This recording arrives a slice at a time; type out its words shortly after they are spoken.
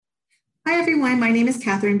everyone. My name is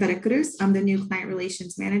Catherine Veracruz. I'm the new Client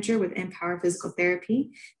Relations Manager with Empower Physical Therapy.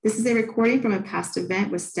 This is a recording from a past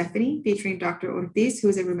event with Stephanie featuring Dr. Ortiz, who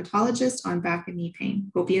is a rheumatologist on back and knee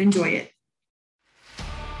pain. Hope you enjoy it.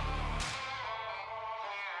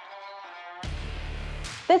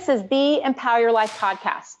 This is the Empower Your Life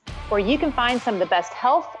podcast, where you can find some of the best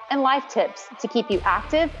health and life tips to keep you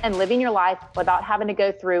active and living your life without having to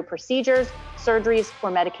go through procedures, surgeries, or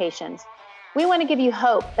medications. We want to give you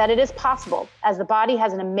hope that it is possible, as the body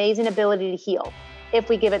has an amazing ability to heal if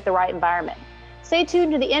we give it the right environment. Stay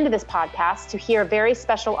tuned to the end of this podcast to hear a very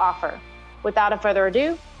special offer. Without further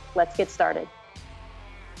ado, let's get started.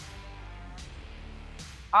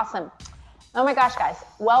 Awesome. Oh my gosh, guys,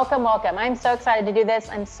 welcome. I'm so excited to do this.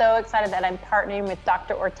 I'm so excited that I'm partnering with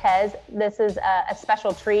Dr. Ortiz. This is a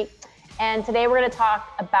special treat. And today we're going to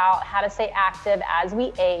talk about how to stay active as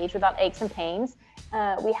we age without aches and pains.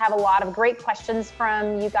 We have a lot of great questions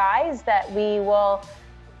from you guys that we will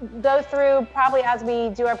go through probably as we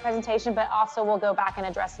do our presentation, but also we'll go back and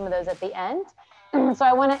address some of those at the end. So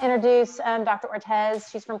I want to introduce Dr. Ortiz.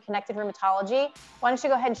 She's from Connected Rheumatology. Why don't you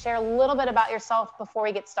go ahead and share a little bit about yourself before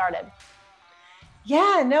we get started?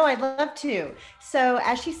 Yeah, no, I'd love to. So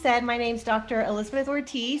as she said, my name's Dr. Elizabeth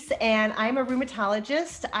Ortiz, and I'm a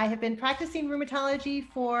rheumatologist. I have been practicing rheumatology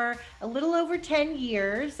for a little over 10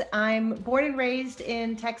 years. I'm born and raised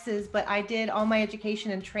in Texas, but I did all my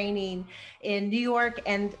education and training in New York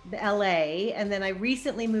and LA. And then I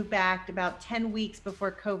recently moved back about 10 weeks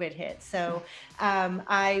before COVID hit. So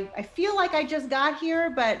I feel like I just got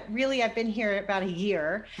here, but really I've been here about a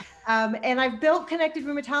year. And I've built Connected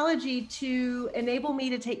Rheumatology to enable me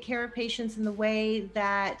to take care of patients in the way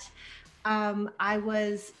that I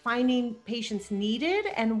was finding patients needed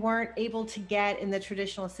and weren't able to get in the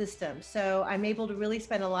traditional system. So I'm able to really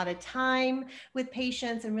spend a lot of time with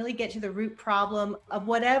patients and really get to the root problem of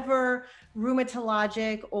whatever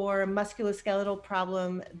rheumatologic or musculoskeletal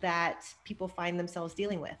problem that people find themselves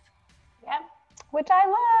dealing with. Yep, which I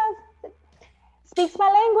love. Speaks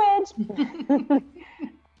my language.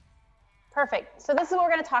 Perfect. So this is what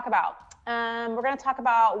we're going to talk about. We're going to talk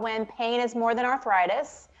about when pain is more than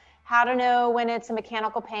arthritis, how to know when it's a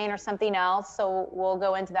mechanical pain or something else. So we'll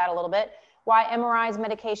go into that a little bit. Why MRIs,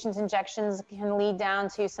 medications, injections can lead down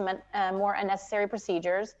to some more unnecessary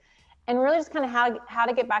procedures, and really just kind of how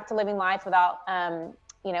to get back to living life without,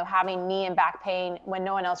 having knee and back pain when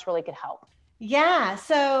no one else really could help. Yeah.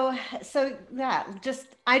 So yeah,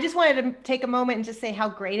 I just wanted to take a moment and just say how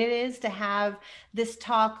great it is to have this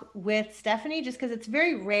talk with Stephanie, just because it's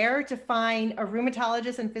very rare to find a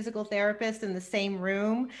rheumatologist and physical therapist in the same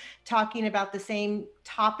room talking about the same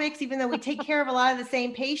topics. Even though we take care of a lot of the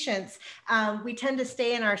same patients, we tend to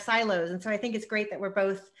stay in our silos. And so I think it's great that we're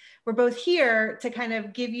both here to kind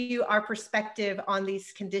of give you our perspective on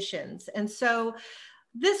these conditions. And so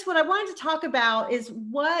what I wanted to talk about is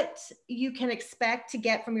what you can expect to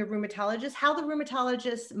get from your rheumatologist, how the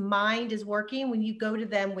rheumatologist's mind is working when you go to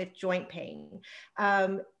them with joint pain.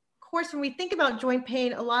 Of course, when we think about joint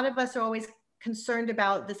pain, a lot of us are always concerned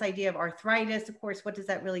about this idea of arthritis. Of course, what does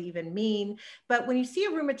that really even mean? But when you see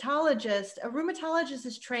a rheumatologist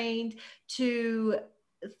is trained to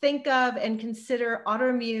think of and consider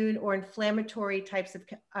autoimmune or inflammatory types of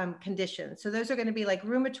conditions. So those are going to be like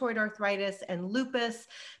rheumatoid arthritis and lupus,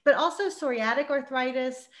 but also psoriatic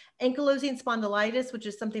arthritis, ankylosing spondylitis, which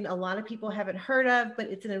is something a lot of people haven't heard of,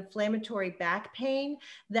 but it's an inflammatory back pain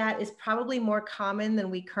that is probably more common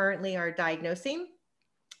than we currently are diagnosing.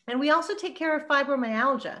 And we also take care of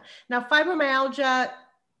fibromyalgia. Now, fibromyalgia,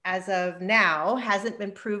 as of now, hasn't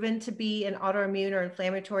been proven to be an autoimmune or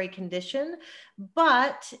inflammatory condition,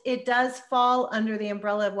 but it does fall under the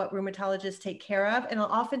umbrella of what rheumatologists take care of, and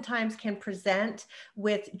oftentimes can present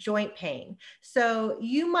with joint pain. So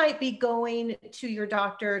you might be going to your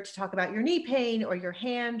doctor to talk about your knee pain or your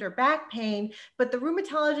hand or back pain, but the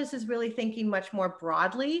rheumatologist is really thinking much more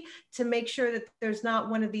broadly to make sure that there's not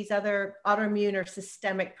one of these other autoimmune or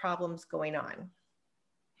systemic problems going on.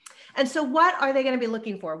 And so what are they going to be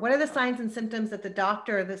looking for? What are the signs and symptoms that the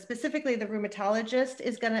doctor, specifically the rheumatologist,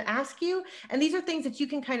 is going to ask you? And these are things that you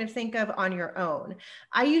can kind of think of on your own.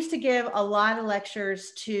 I used to give a lot of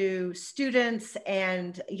lectures to students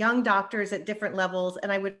and young doctors at different levels, and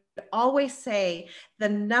I would always say the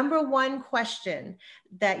number one question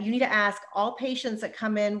that you need to ask all patients that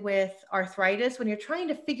come in with arthritis when you're trying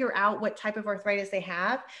to figure out what type of arthritis they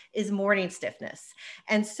have is morning stiffness.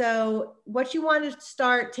 And so what you want to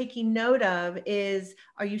start taking note of is,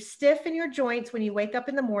 are you stiff in your joints when you wake up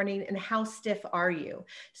in the morning, and how stiff are you?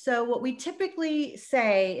 So what we typically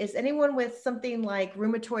say is anyone with something like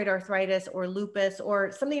rheumatoid arthritis or lupus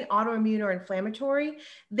or something autoimmune or inflammatory,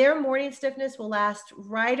 their morning stiffness will last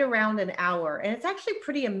right around an hour. And it's actually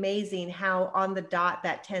pretty amazing how on the dot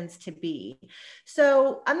that tends to be.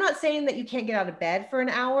 So I'm not saying that you can't get out of bed for an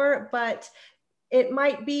hour, but it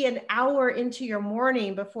might be an hour into your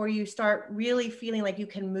morning before you start really feeling like you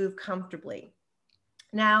can move comfortably.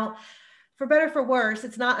 Now, for better or for worse,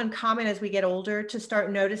 it's not uncommon as we get older to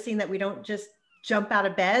start noticing that we don't just jump out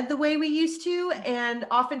of bed the way we used to. And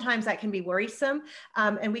oftentimes that can be worrisome.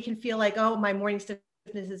 And we can feel like, oh, my morning stiffness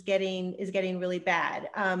is getting really bad.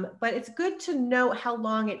 But it's good to know how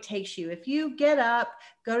long it takes you. If you get up,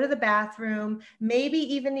 go to the bathroom, maybe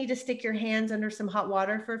even need to stick your hands under some hot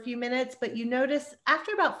water for a few minutes, but you notice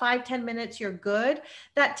after about 5-10 minutes, you're good.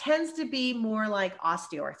 That tends to be more like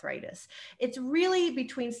osteoarthritis. It's really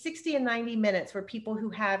between 60 and 90 minutes where people who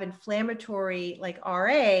have inflammatory like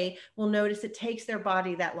RA will notice it takes their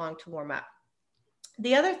body that long to warm up.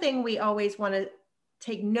 The other thing we always want to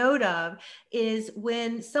take note of is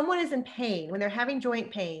when someone is in pain, when they're having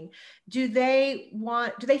joint pain, do they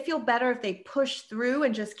feel better if they push through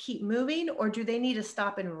and just keep moving, or do they need to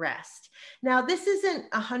stop and rest? Now, this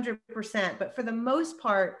isn't 100%, but for the most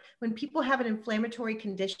part, when people have an inflammatory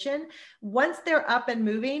condition, once they're up and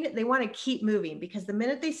moving, they want to keep moving, because the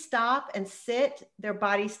minute they stop and sit, their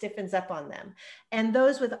body stiffens up on them. And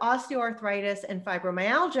those with osteoarthritis and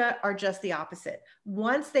fibromyalgia are just the opposite.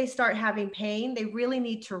 Once they start having pain, they really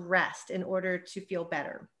need to rest in order to feel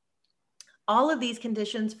better. All of these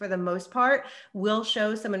conditions, for the most part, will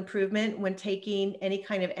show some improvement when taking any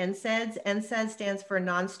kind of NSAIDs. NSAID stands for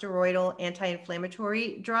non-steroidal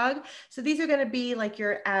anti-inflammatory drug. So these are going to be like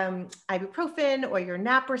your ibuprofen or your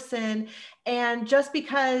naproxen. And just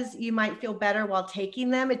because you might feel better while taking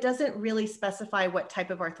them, it doesn't really specify what type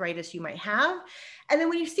of arthritis you might have. And then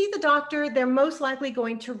when you see the doctor, they're most likely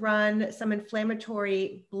going to run some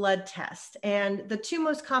inflammatory blood tests. And the two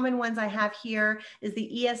most common ones I have here is the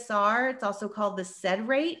ESR, it's also called the SED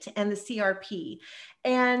rate, and the CRP.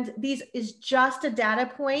 And these is just a data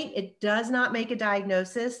point. It does not make a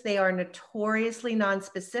diagnosis. They are notoriously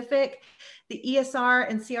nonspecific. The ESR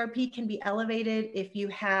and CRP can be elevated if you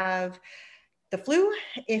have the flu,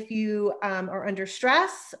 if you are under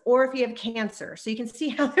stress, or if you have cancer. So you can see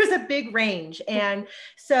how there's a big range. And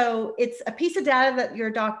so it's a piece of data that your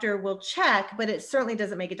doctor will check, but it certainly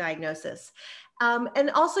doesn't make a diagnosis. And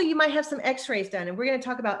also you might have some x-rays done, and we're going to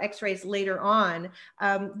talk about x-rays later on.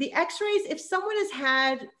 The x-rays, if someone has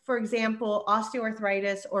had, for example,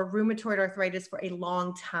 osteoarthritis or rheumatoid arthritis for a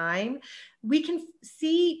long time, we can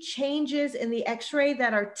see changes in the x-ray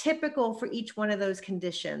that are typical for each one of those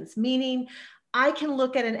conditions, meaning I can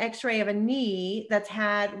look at an x-ray of a knee that's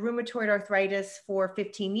had rheumatoid arthritis for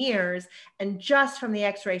 15 years and just from the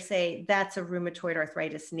x-ray say that's a rheumatoid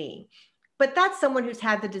arthritis knee. But that's someone who's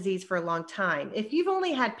had the disease for a long time. If you've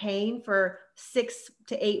only had pain for 6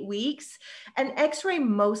 to 8 weeks, an x-ray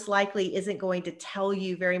most likely isn't going to tell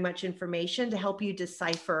you very much information to help you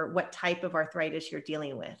decipher what type of arthritis you're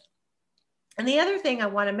dealing with. And the other thing I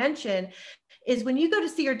want to mention is when you go to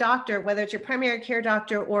see your doctor, whether it's your primary care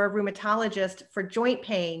doctor or a rheumatologist for joint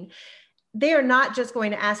pain, they are not just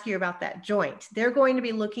going to ask you about that joint. They're going to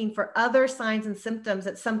be looking for other signs and symptoms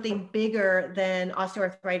that something bigger than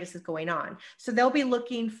osteoarthritis is going on. So they'll be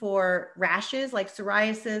looking for rashes like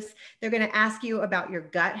psoriasis. They're going to ask you about your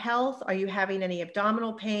gut health. Are you having any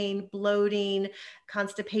abdominal pain, bloating,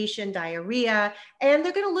 constipation, diarrhea? And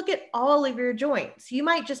they're going to look at all of your joints. You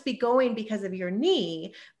might just be going because of your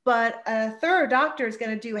knee, but a thorough doctor is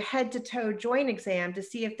going to do a head-to-toe joint exam to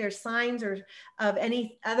see if there's signs or of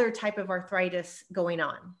any other type of arthritis going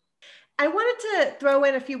on. I wanted to throw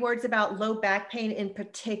in a few words about low back pain in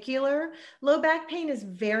particular. Low back pain is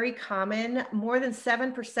very common. More than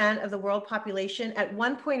 7% of the world population at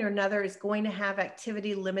one point or another is going to have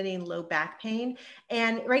activity limiting low back pain.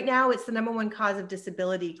 And right now it's the #1 cause of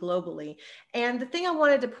disability globally. And the thing I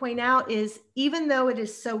wanted to point out is even though it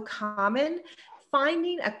is so common,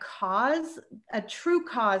 finding a cause, a true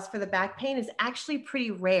cause for the back pain is actually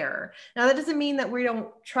pretty rare. Now, that doesn't mean that we don't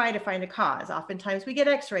try to find a cause. Oftentimes we get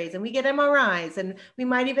x-rays and we get MRIs, and we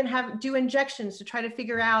might even do injections to try to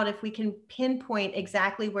figure out if we can pinpoint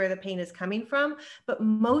exactly where the pain is coming from. But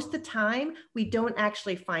most of the time, we don't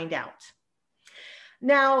actually find out.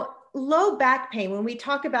 Now, low back pain, when we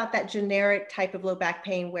talk about that generic type of low back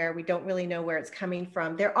pain where we don't really know where it's coming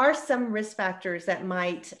from, there are some risk factors that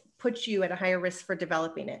might put you at a higher risk for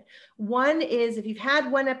developing it. One is if you've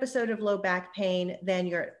had one episode of low back pain, then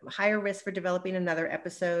you're at higher risk for developing another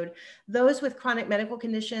episode. Those with chronic medical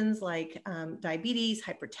conditions like diabetes,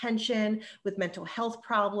 hypertension, with mental health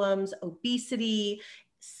problems, obesity,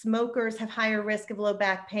 smokers have higher risk of low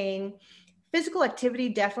back pain. Physical activity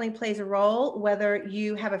definitely plays a role, whether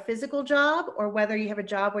you have a physical job or whether you have a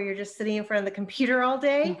job where you're just sitting in front of the computer all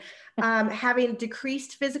day. Having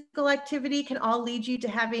decreased physical activity can all lead you to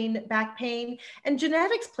having back pain, and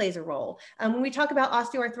genetics plays a role. When we talk about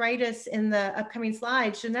osteoarthritis in the upcoming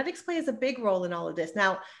slides, genetics plays a big role in all of this.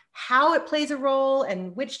 Now, how it plays a role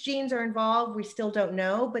and which genes are involved, we still don't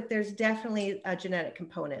know, but there's definitely a genetic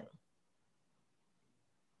component.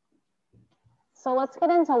 So let's get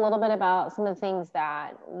into a little bit about some of the things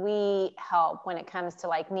that we help when it comes to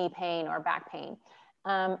like knee pain or back pain.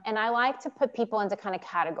 And I like to put people into kind of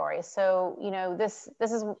categories. So, you know, this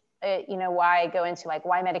is, you know, why I go into like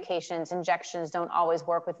why medications, injections don't always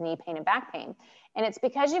work with knee pain and back pain. And it's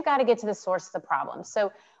because you've got to get to the source of the problem.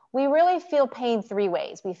 So we really feel pain three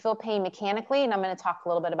ways. We feel pain mechanically, and I'm going to talk a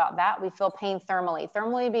little bit about that. We feel pain thermally.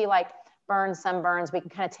 Thermally would be like burns, sunburns. We can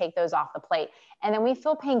kind of take those off the plate. And then we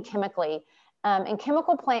feel pain chemically. And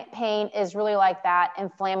chemical pain is really like that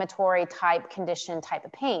inflammatory type condition type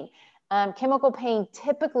of pain. Chemical pain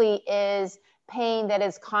typically is pain that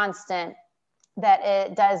is constant, that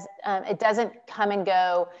it doesn't come and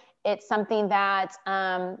go. It's something that,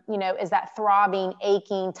 you know, is that throbbing,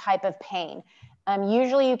 aching type of pain.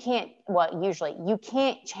 Usually you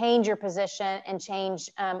can't change your position and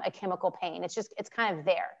change a chemical pain. It's kind of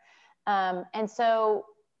there. And so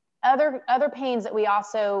other pains that we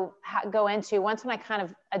also go into, once when I kind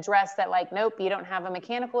of address that, like, nope, you don't have a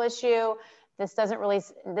mechanical issue, this doesn't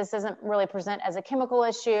really present as a chemical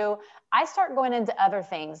issue, I start going into other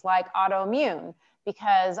things like autoimmune,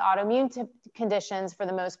 because autoimmune conditions, for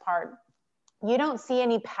the most part, you don't see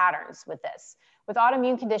any patterns with this. With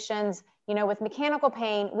autoimmune conditions, you know, with mechanical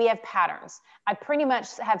pain, we have patterns. I pretty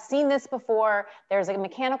much have seen this before. There's a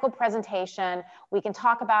mechanical presentation. We can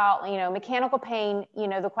talk about, you know, mechanical pain. You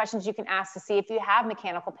know, the questions you can ask to see if you have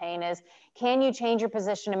mechanical pain is, can you change your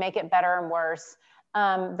position to make it better and worse?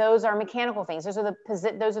 Those are mechanical things. Those are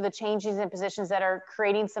the changes in positions that are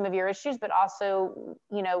creating some of your issues, but also,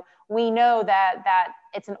 you know, we know that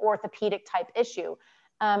it's an orthopedic type issue.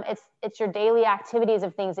 It's your daily activities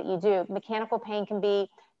of things that you do. Mechanical pain can be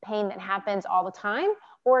pain that happens all the time,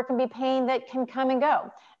 or it can be pain that can come and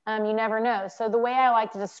go. You never know. So the way I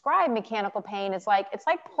like to describe mechanical pain is like, it's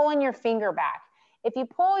like pulling your finger back. If you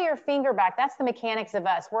pull your finger back, that's the mechanics of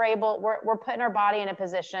us. We're putting our body in a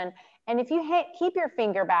position. And if you keep your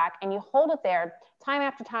finger back and you hold it there time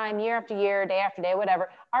after time, year after year, day after day, whatever,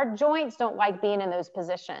 our joints don't like being in those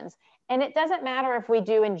positions. And it doesn't matter if we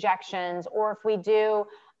do injections or if we do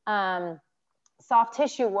soft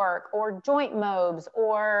tissue work or joint mobs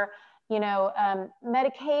or, you know,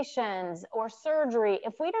 medications or surgery.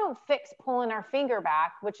 If we don't fix pulling our finger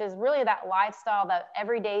back, which is really that lifestyle, that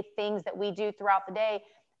everyday things that we do throughout the day,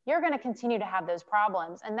 you're going to continue to have those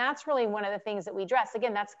problems. And that's really one of the things that we address.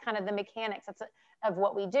 Again, that's kind of the mechanics of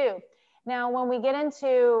what we do. Now, when we get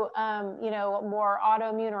into, you know, more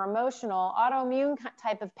autoimmune or emotional, autoimmune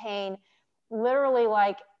type of pain, literally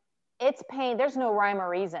like it's pain. There's no rhyme or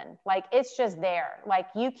reason. Like it's just there. Like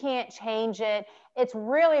you can't change it. It's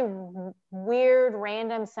really weird,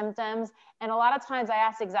 random symptoms. And a lot of times I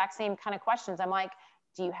ask the exact same kind of questions. I'm like,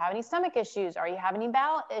 do you have any stomach issues? Are you having any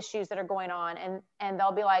bowel issues that are going on? And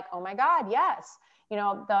they'll be like, oh my God, yes. You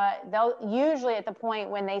know, they'll usually at the point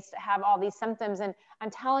when they have all these symptoms, and I'm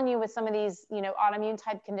telling you with some of these, you know, autoimmune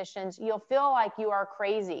type conditions, you'll feel like you are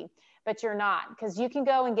crazy, but you're not, because you can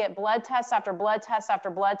go and get blood tests after blood tests after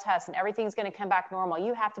blood tests and everything's going to come back normal.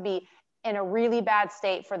 You have to be in a really bad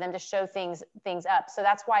state for them to show things up. So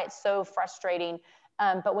that's why it's so frustrating.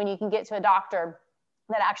 But when you can get to a doctor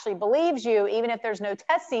that actually believes you, even if there's no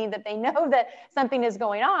testing, that they know that something is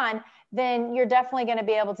going on, then you're definitely going to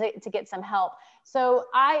be able to get some help. So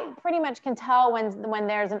I pretty much can tell when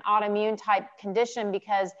there's an autoimmune type condition,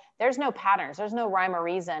 because there's no patterns, there's no rhyme or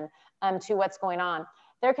reason to what's going on.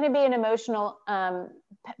 There can be an emotional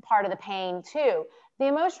part of the pain too. The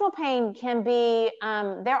emotional pain can be,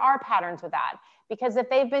 there are patterns with that, because if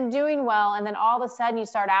they've been doing well and then all of a sudden you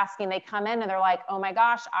start asking, they come in and they're like, oh my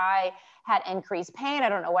gosh, I had increased pain. I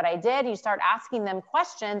don't know what I did. You start asking them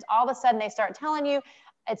questions. All of a sudden they start telling you,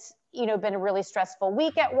 it's, you know, been a really stressful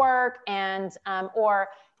week at work, and or,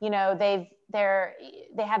 you know, they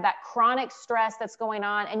have that chronic stress that's going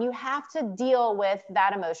on, and you have to deal with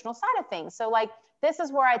that emotional side of things. So like, this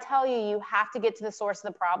is where I tell you, you have to get to the source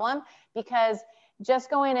of the problem, because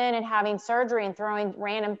just going in and having surgery and throwing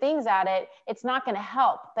random things at it, it's not going to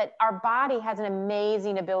help. But our body has an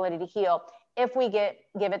amazing ability to heal if we give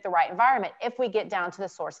it the right environment, if we get down to the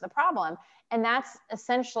source of the problem. And that's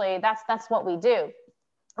essentially, that's what we do.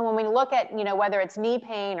 And when we look at, you know, whether it's knee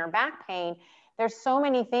pain or back pain, there's so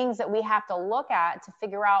many things that we have to look at to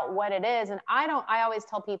figure out what it is. And I always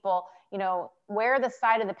tell people, you know, where the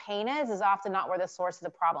site of the pain is often not where the source of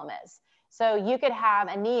the problem is. So you could have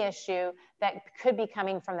a knee issue that could be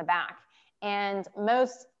coming from the back. And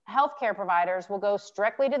most healthcare providers will go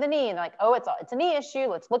strictly to the knee, and they're like, oh, it's a knee issue.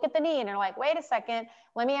 Let's look at the knee. And they're like, wait a second,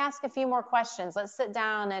 let me ask a few more questions. Let's sit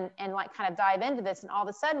down and like kind of dive into this. And all of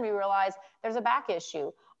a sudden we realize there's a back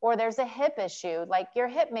issue, or there's a hip issue. Like your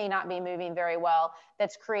hip may not be moving very well.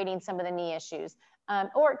 That's creating some of the knee issues.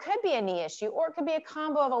 Or it could be a knee issue, or it could be a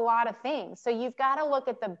combo of a lot of things. So you've got to look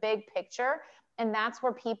at the big picture, and that's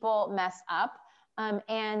where people mess up.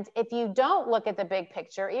 And if you don't look at the big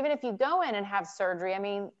picture, even if you go in and have surgery, I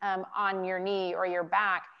mean, on your knee or your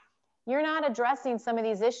back, you're not addressing some of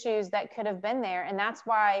these issues that could have been there. And that's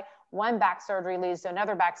why one back surgery leads to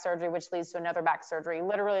another back surgery, which leads to another back surgery.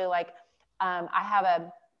 Literally, like, I have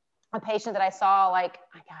a patient that I saw, like,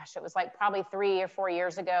 oh gosh, it was like probably 3 or 4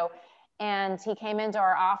 years ago. And he came into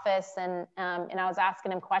our office, and I was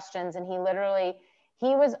asking him questions, and he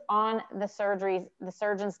was on the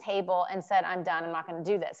surgeon's table and said, I'm done. I'm not going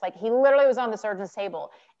to do this. Like, he literally was on the surgeon's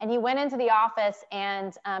table, and he went into the office,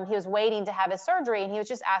 and he was waiting to have his surgery. And he was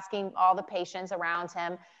just asking all the patients around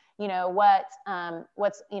him, you know, what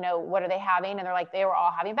are they having? And they're like, they were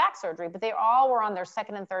all having back surgery, but they all were on their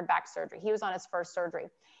second and third back surgery. He was on his first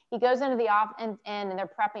surgery. He goes into the office, and they're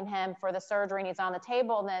prepping him for the surgery, and he's on the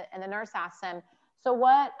table, and the nurse asks him, so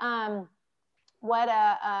what's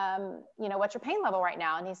your pain level right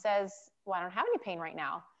now? And he says, well, I don't have any pain right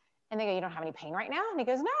now. And they go, you don't have any pain right now? And he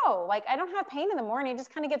goes, no, like, I don't have pain in the morning. It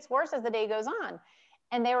just kind of gets worse as the day goes on.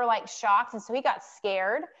 And they were like shocked. And so he got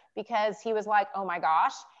scared, because he was like, oh my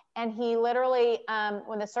gosh. And he literally,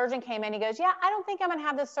 when the surgeon came in, he goes, yeah, I don't think I'm going to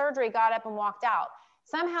have this surgery, got up and walked out.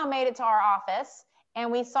 Somehow made it to our office,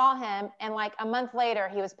 and we saw him. And like a month later,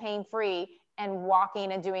 he was pain-free and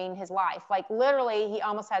walking and doing his life. Like, literally, he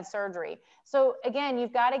almost had surgery. So again,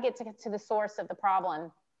 you've got to get to the source of the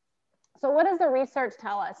problem. So what does the research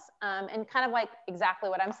tell us? And kind of like exactly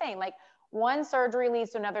what I'm saying, like, one surgery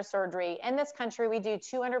leads to another surgery. In this country, we do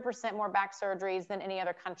 200% more back surgeries than any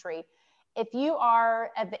other country. If you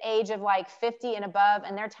are at the age of like 50 and above,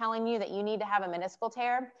 and they're telling you that you need to have a meniscal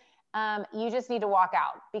tear, you just need to walk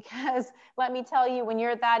out, because let me tell you, when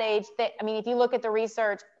you're at that age, if you look at the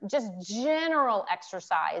research, just general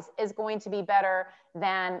exercise is going to be better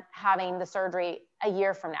than having the surgery a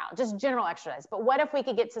year from now, just general exercise. But what if we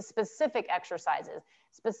could get to specific exercises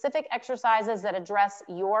that address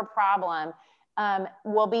your problem,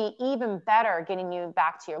 will be even better getting you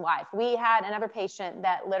back to your life. We had another patient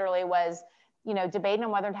that literally was, you know, debating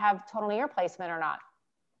on whether to have total knee replacement or not.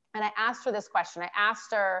 And I asked her this question. I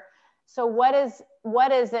asked her, so what is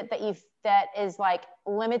it that is like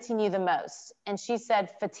limiting you the most? And she said,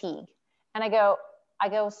 fatigue. And I go,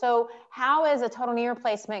 so how is a total knee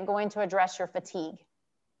replacement going to address your fatigue?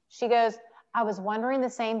 She goes, I was wondering the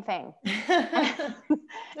same thing. And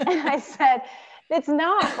I said, it's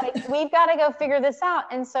not, like, we've got to go figure this out.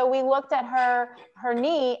 And so we looked at her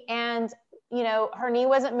knee, and, you know, her knee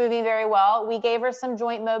wasn't moving very well. We gave her some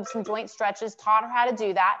joint mobs, some joint stretches, taught her how to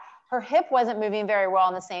do that. Her hip wasn't moving very well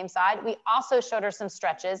on the same side. We also showed her some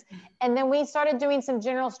stretches. And then we started doing some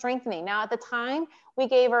general strengthening. Now, at the time, we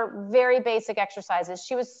gave her very basic exercises.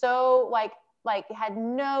 She was so like had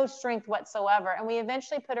no strength whatsoever. And we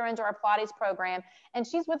eventually put her into our Pilates program, and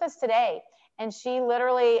she's with us today. And she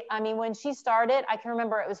literally, when she started, I can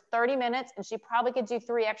remember it was 30 minutes, and she probably could do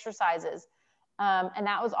 3 exercises. And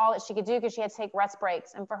that was all that she could do, because she had to take rest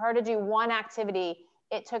breaks. And for her to do one activity,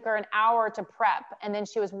 it took her an hour to prep, and then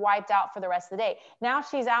she was wiped out for the rest of the day. Now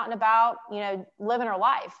she's out and about, you know, living her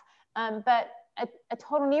life. But a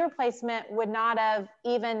total knee replacement would not have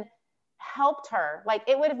even helped her. Like,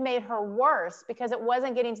 it would have made her worse, because it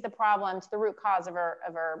wasn't getting to the problem, to the root cause of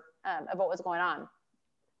what was going on.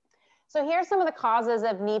 So here's some of the causes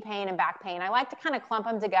of knee pain and back pain. I like to kind of clump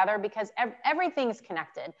them together because everything's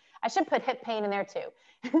connected. I should put hip pain in there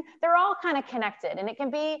too. They're all kind of connected, and it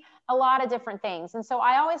can be a lot of different things. And so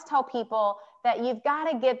I always tell people that you've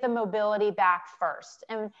got to get the mobility back first.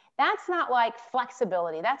 And that's not like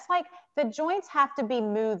flexibility. That's like the joints have to be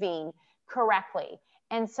moving correctly.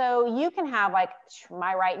 And so you can have like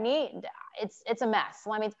my right knee, it's a mess.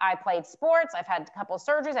 I played sports. I've had a couple of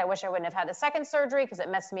surgeries. I wish I wouldn't have had the second surgery because it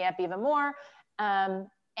messed me up even more.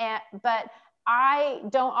 But I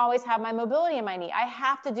don't always have my mobility in my knee. I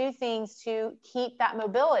have to do things to keep that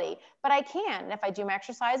mobility, but I can. And if I do my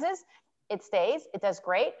exercises, it stays, it does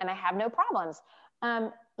great, and I have no problems.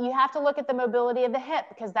 You have to look at the mobility of the hip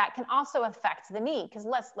because that can also affect the knee. Because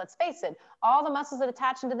let's face it, all the muscles that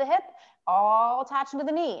attach into the hip, all attach into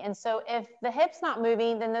the knee. And so if the hip's not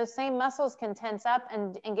moving, then those same muscles can tense up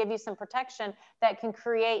and give you some protection that can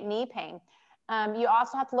create knee pain. You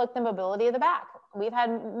also have to look at the mobility of the back. We've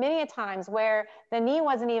had many a times where the knee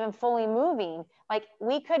wasn't even fully moving. Like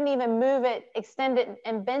we couldn't even move it, extend it,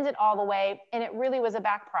 and bend it all the way. And it really was a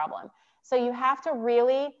back problem. So you have to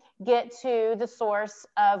really get to the source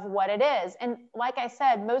of what it is. And like I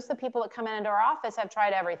said, most of the people that come into our office have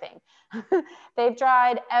tried everything. They've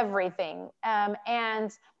tried everything.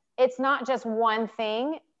 And it's not just one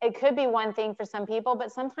thing. It could be one thing for some people,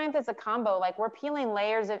 but sometimes it's a combo. Like we're peeling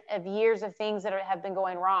layers of years of things that have been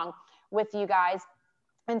going wrong with you guys.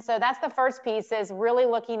 And so that's the first piece, is really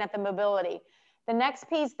looking at the mobility. The next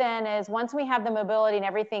piece then is once we have the mobility and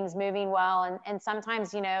everything's moving well, and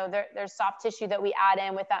sometimes, you know, there's soft tissue that we add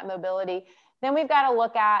in with that mobility, then we've got to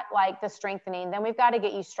look at like the strengthening. Then we've got to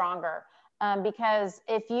get you stronger. Because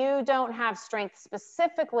if you don't have strength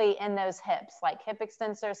specifically in those hips, like hip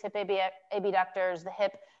extensors, hip abductors, the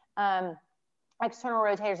hip external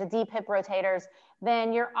rotators, the deep hip rotators,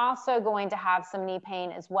 then you're also going to have some knee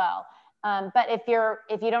pain as well. But if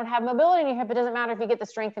you don't have mobility in your hip, it doesn't matter if you get the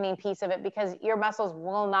strengthening piece of it, because your muscles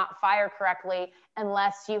will not fire correctly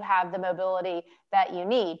unless you have the mobility that you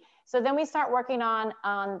need. So then we start working on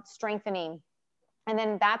strengthening. And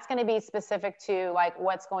then that's going to be specific to like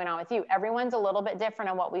what's going on with you. Everyone's a little bit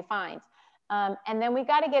different on what we find. And then we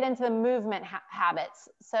got to get into the movement habits.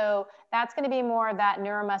 So that's going to be more of that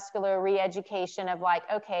neuromuscular re-education of like,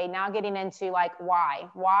 okay, now getting into like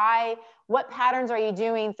why, what patterns are you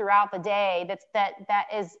doing throughout the day that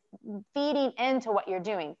is feeding into what you're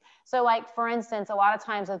doing. So like, for instance, a lot of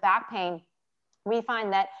times with back pain, we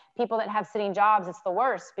find that people that have sitting jobs, it's the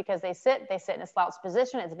worst because they sit in a slouched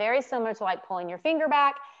position. It's very similar to like pulling your finger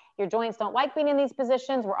back. Your joints don't like being in these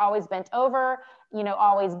positions. We're always bent over, you know,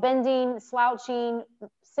 always bending, slouching,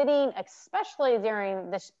 sitting, especially during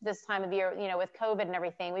this time of year, you know, with COVID and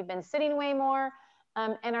everything. We've been sitting way more,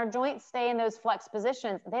 and our joints stay in those flex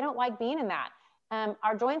positions. They don't like being in that.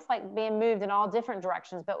 Our joints like being moved in all different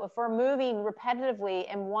directions, but if we're moving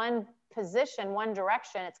repetitively in one position, one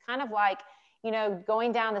direction, it's kind of like, you know,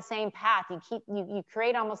 going down the same path. You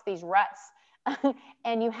create almost these ruts.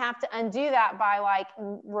 And you have to undo that by like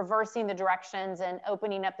reversing the directions and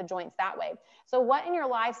opening up the joints that way. So what in your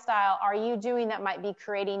lifestyle are you doing that might be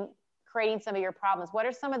creating some of your problems? What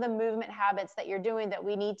are some of the movement habits that you're doing that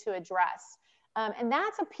we need to address? And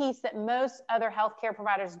that's a piece that most other healthcare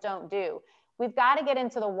providers don't do. We've got to get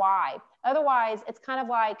into the why. Otherwise, it's kind of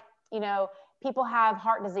like, you know, people have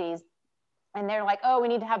heart disease. And they're like, oh, we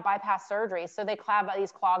need to have bypass surgery. So they have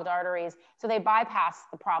these clogged arteries. So they bypass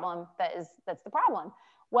the problem that's the problem.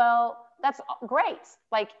 Well, that's great.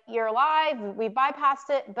 Like you're alive, we bypassed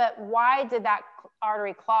it, but why did that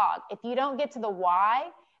artery clog? If you don't get to the why,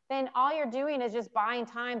 then all you're doing is just buying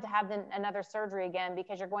time to have another surgery again,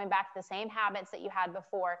 because you're going back to the same habits that you had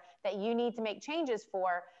before that you need to make changes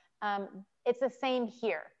for. It's the same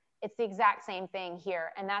here. It's the exact same thing here.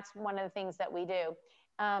 And that's one of the things that we do.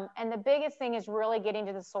 And the biggest thing is really getting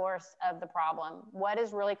to the source of the problem. What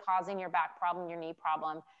is really causing your back problem, your knee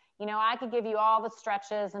problem? You know, I could give you all the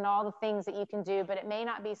stretches and all the things that you can do, but it may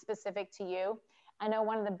not be specific to you. I know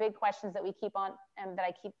one of the big questions that we keep on, and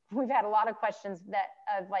we've had a lot of questions that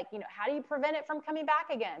of like, you know, how do you prevent it from coming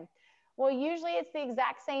back again? Well, usually it's the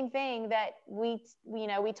exact same thing that we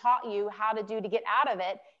taught you how to do to get out of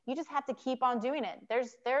it. You just have to keep on doing it.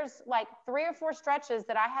 There's like 3 or 4 stretches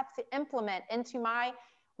that I have to implement into my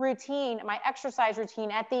routine, my exercise routine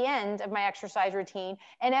at the end of my exercise routine.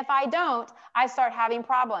 And if I don't, I start having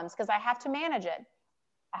problems because I have to manage it.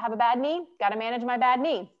 I have a bad knee, got to manage my bad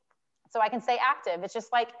knee so I can stay active. It's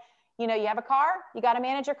just like, you know, you have a car, you got to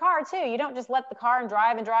manage your car too. You don't just let the car and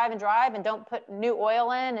drive and don't put new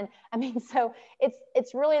oil in. And I mean, so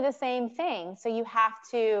it's really the same thing. So you have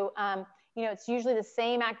to You know, it's usually the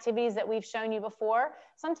same activities that we've shown you before.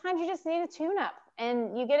 Sometimes you just need a tune-up,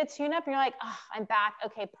 and you get a tune-up and you're like, oh, I'm back.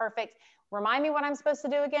 Okay, perfect. Remind me what I'm supposed to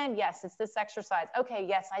do again. Yes, it's this exercise. Okay,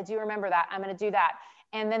 yes, I do remember that. I'm going to do that.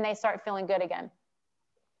 And then they start feeling good again.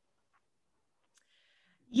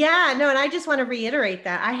 Yeah, no, and I just want to reiterate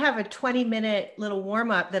that I have a 20-minute little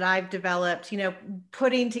warm up that I've developed, you know,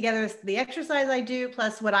 putting together the exercise I do,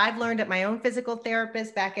 plus what I've learned at my own physical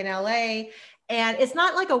therapist back in LA. And it's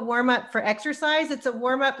not like a warm up for exercise. It's a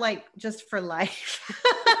warm up like just for life.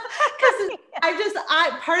 Because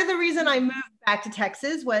part of the reason I moved back to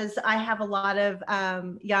Texas was I have a lot of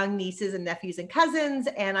young nieces and nephews and cousins,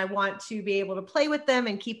 and I want to be able to play with them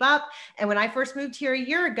and keep up. And when I first moved here a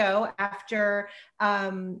year ago, after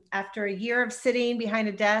a year of sitting behind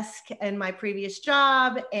a desk in my previous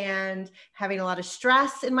job and having a lot of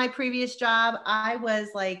stress in my previous job, I was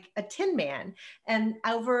like a tin man. And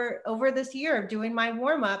over this year of doing my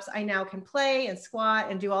warm-ups, I now can play and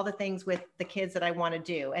squat and do all the things with the kids that I want to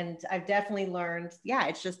do. And I've definitely learned, yeah,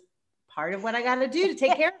 it's just part of what I got to do to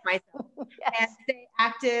take care of myself and stay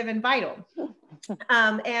active and vital.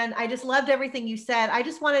 And I just loved everything you said. I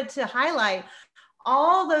just wanted to highlight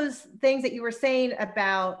all those things that you were saying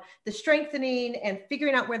about the strengthening and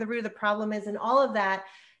figuring out where the root of the problem is, and all of that,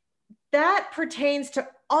 that pertains to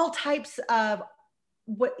all types of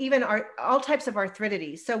all types of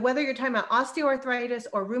arthritis. So whether you're talking about osteoarthritis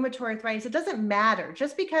or rheumatoid arthritis, it doesn't matter.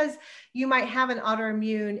 Just because you might have an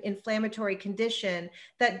autoimmune inflammatory condition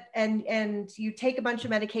that and you take a bunch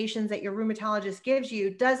of medications that your rheumatologist gives you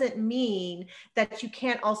doesn't mean that you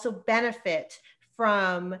can't also benefit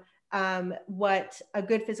from what a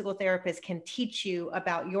good physical therapist can teach you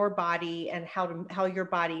about your body and how your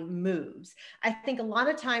body moves. I think a lot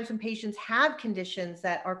of times when patients have conditions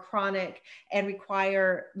that are chronic and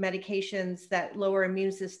require medications that lower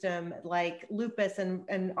immune system, like lupus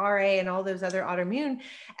and RA and all those other autoimmune,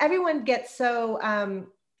 everyone gets so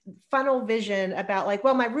funnel vision about like,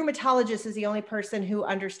 well, my rheumatologist is the only person who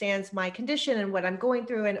understands my condition and what I'm going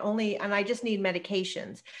through, and I just need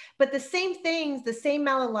medications. But the same things, the same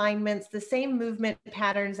malalignments, the same movement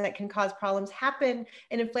patterns that can cause problems happen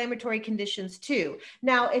in inflammatory conditions too.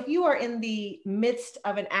 Now, if you are in the midst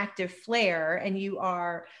of an active flare and you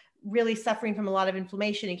are really suffering from a lot of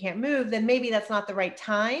inflammation and can't move, then maybe that's not the right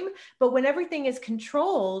time. But when everything is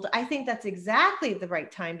controlled, I think that's exactly the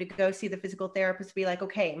right time to go see the physical therapist, be like,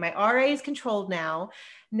 okay, my RA is controlled now,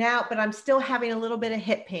 but I'm still having a little bit of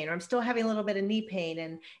hip pain, or I'm still having a little bit of knee pain,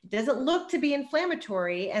 and it doesn't look to be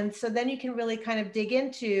inflammatory. And so then you can really kind of dig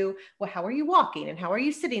into, well, how are you walking and how are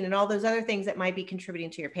you sitting and all those other things that might be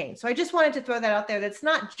contributing to your pain. So I just wanted to throw that out there. That's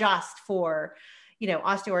not just for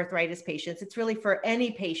osteoarthritis patients. It's really for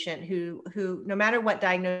any patient who, no matter what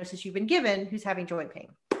diagnosis you've been given, who's having joint pain.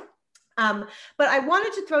 But I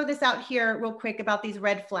wanted to throw this out here real quick about these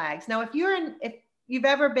red flags. Now, if you've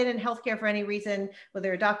ever been in healthcare for any reason, whether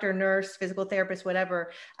you're a doctor, nurse, physical therapist,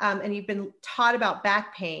 whatever, and you've been taught about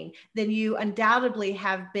back pain, then you undoubtedly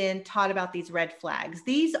have been taught about these red flags.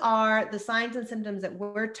 These are the signs and symptoms that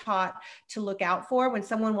we're taught to look out for when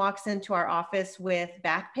someone walks into our office with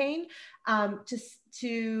back pain,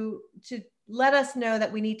 to let us know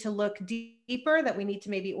that we need to look deeper, that we need to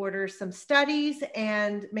maybe order some studies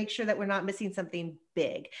and make sure that we're not missing something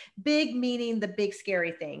big. Big meaning the big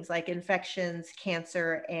scary things like infections,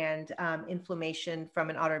 cancer, and inflammation from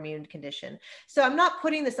an autoimmune condition. So I'm not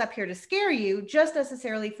putting this up here to scare you, just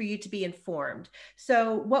necessarily for you to be informed.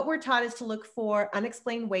 So what we're taught is to look for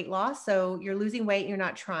unexplained weight loss. So you're losing weight and you're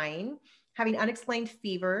not trying. Having unexplained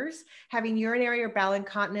fevers, having urinary or bowel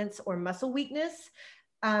incontinence or muscle weakness.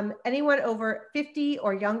 Anyone over 50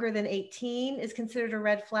 or younger than 18 is considered a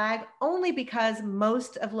red flag, only because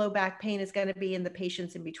most of low back pain is going to be in the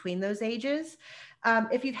patients in between those ages.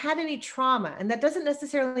 If you've had any trauma, and that doesn't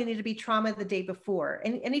necessarily need to be trauma the day before,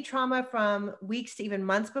 any trauma from weeks to even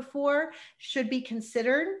months before should be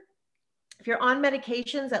considered. If you're on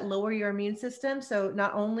medications that lower your immune system, so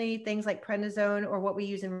not only things like prednisone or what we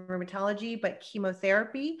use in rheumatology, but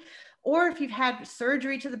chemotherapy, or if you've had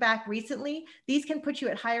surgery to the back recently, these can put you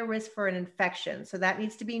at higher risk for an infection. So that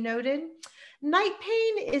needs to be noted. Night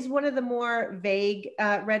pain is one of the more vague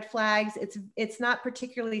red flags. It's not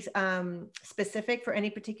particularly specific for any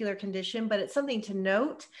particular condition, but it's something to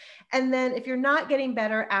note. And then if you're not getting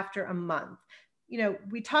better after a month,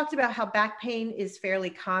 we talked about how back pain is fairly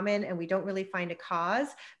common and we don't really find a cause,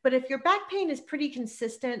 but if your back pain is pretty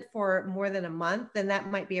consistent for more than a month, then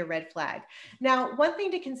that might be a red flag. Now, one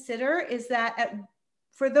thing to consider is that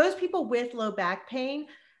for those people with low back pain,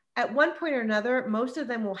 at one point or another, most of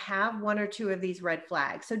them will have one or two of these red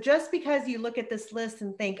flags. So just because you look at this list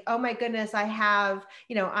and think, oh my goodness, I have,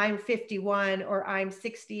 I'm 51 or I'm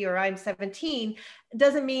 60 or I'm 17,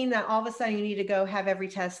 doesn't mean that all of a sudden you need to go have every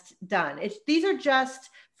test done. These are just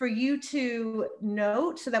for you to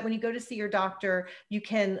note so that when you go to see your doctor, you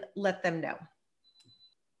can let them know.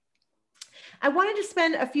 I wanted to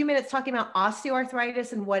spend a few minutes talking about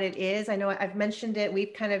osteoarthritis and what it is. I know I've mentioned it,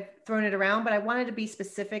 we've kind of thrown it around, but I wanted to be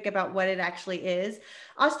specific about what it actually is.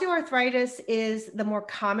 Osteoarthritis is the more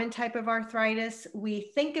common type of arthritis.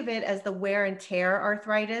 We think of it as the wear and tear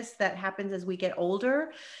arthritis that happens as we get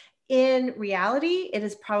older. In reality, it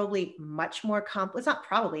is probably much more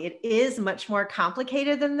it is much more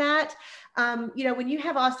complicated than that. When you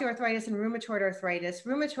have osteoarthritis and rheumatoid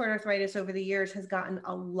arthritis over the years has gotten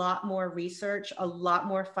a lot more research, a lot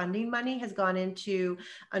more funding money has gone into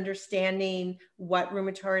understanding what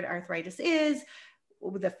rheumatoid arthritis is,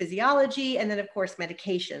 the physiology, and then of course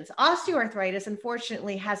medications. Osteoarthritis,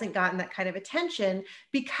 unfortunately, hasn't gotten that kind of attention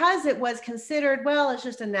because it was considered, well, it's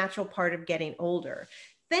just a natural part of getting older.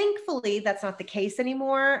 Thankfully, that's not the case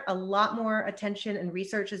anymore. A lot more attention and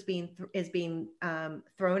research is being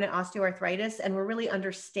thrown at osteoarthritis, and we're really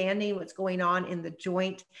understanding what's going on in the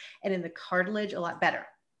joint and in the cartilage a lot better.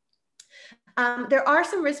 There are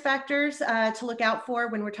some risk factors to look out for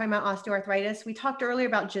when we're talking about osteoarthritis. We talked earlier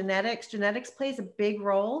about genetics. Genetics plays a big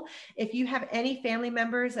role. If you have any family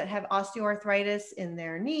members that have osteoarthritis in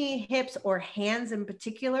their knee, hips, or hands in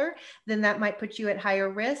particular, then that might put you at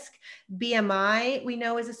higher risk. BMI, we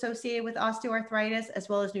know, is associated with osteoarthritis, as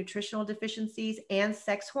well as nutritional deficiencies and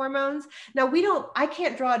sex hormones. Now, I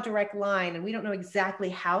can't draw a direct line, and we don't know exactly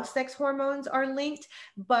how sex hormones are linked,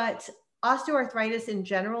 but osteoarthritis in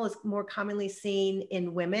general is more commonly seen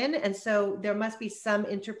in women. And so there must be some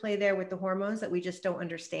interplay there with the hormones that we just don't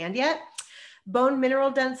understand yet. Bone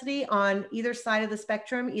mineral density on either side of the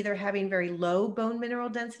spectrum, either having very low bone mineral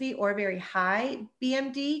density or very high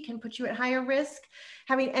BMD, can put you at higher risk.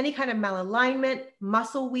 Having any kind of malalignment,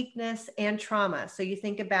 muscle weakness, and trauma. So you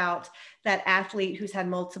think about that athlete who's had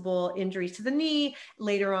multiple injuries to the knee,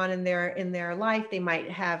 later on in their life, they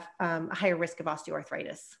might have a higher risk of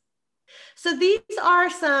osteoarthritis. So these are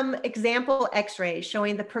some example x-rays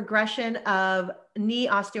showing the progression of knee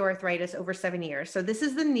osteoarthritis over 7 years. So this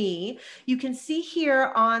is the knee. You can see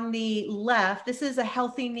here on the left, this is a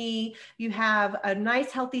healthy knee. You have a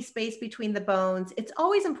nice healthy space between the bones. It's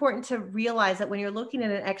always important to realize that when you're looking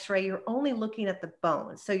at an x-ray, you're only looking at the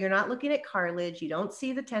bones. So you're not looking at cartilage. You don't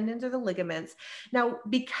see the tendons or the ligaments. Now,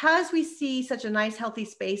 because we see such a nice healthy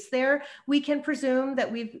space there, we can presume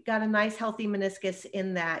that we've got a nice healthy meniscus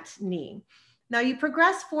in that knee. Now you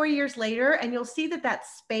progress 4 years later and you'll see that that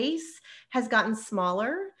space has gotten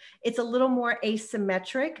smaller. It's a little more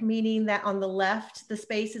asymmetric, meaning that on the left, the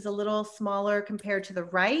space is a little smaller compared to the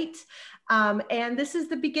right. And this is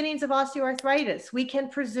the beginnings of osteoarthritis. We can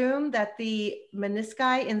presume that the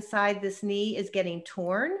menisci inside this knee is getting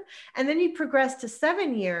torn. And then you progress to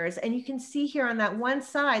 7 years and you can see here on that one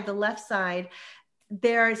side, the left side,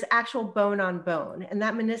 there's actual bone on bone, and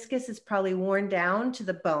that meniscus is probably worn down to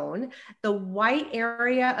the bone. The white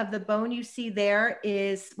area of the bone you see there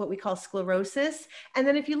is what we call sclerosis. And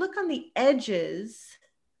then if you look on the edges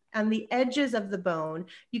of the bone,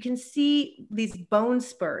 you can see these bone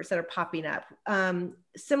spurs that are popping up.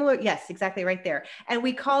 Similar, yes, exactly right there. And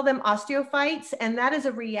we call them osteophytes. And that is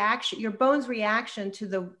a reaction, your bone's reaction to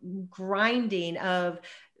the grinding of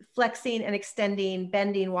flexing and extending,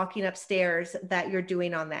 bending, walking upstairs that you're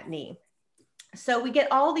doing on that knee. So we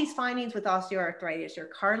get all these findings with osteoarthritis. Your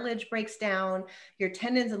cartilage breaks down, your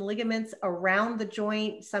tendons and ligaments around the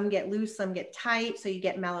joint, some get loose, some get tight, so you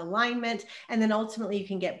get malalignment, and then ultimately you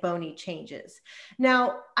can get bony changes.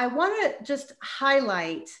 Now, I want to just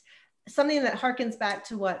highlight something that harkens back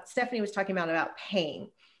to what Stephanie was talking about pain.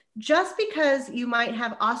 Just because you might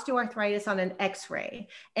have osteoarthritis on an x-ray,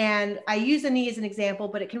 and I use a knee as an example,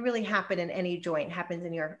 but it can really happen in any joint. It happens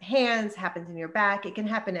in your hands, happens in your back, it can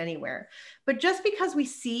happen anywhere. But just because we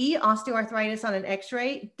see osteoarthritis on an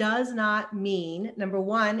x-ray does not mean, number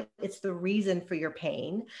one, it's the reason for your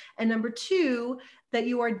pain, and number two, that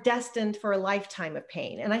you are destined for a lifetime of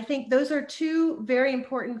pain. And I think those are two very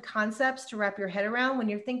important concepts to wrap your head around when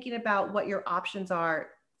you're thinking about what your options are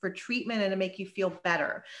for treatment and to make you feel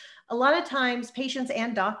better. a lot of times patients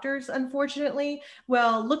and doctors, unfortunately,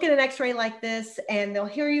 will look at an x-ray like this and they'll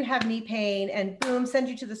hear you have knee pain and boom, send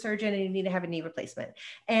you to the surgeon and you need to have a knee replacement.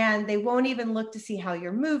 And they won't even look to see how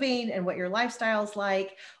you're moving and what your lifestyle is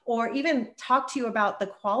like, or even talk to you about the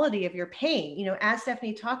quality of your pain. You know, as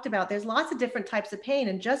Stephanie talked about, there's lots of different types of pain.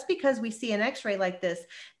 And just because we see an x-ray like this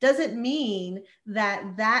doesn't mean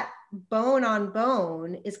that that bone on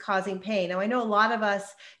bone is causing pain. Now, I know a lot of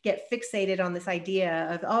us get fixated on this idea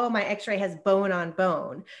of, oh, my x-ray has bone on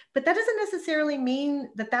bone, but that doesn't necessarily mean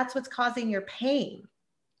that that's what's causing your pain.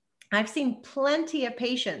 I've seen plenty of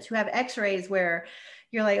patients who have x-rays where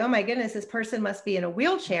you're like, oh my goodness, this person must be in a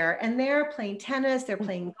wheelchair, and they're playing tennis, they're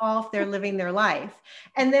playing golf, they're living their life.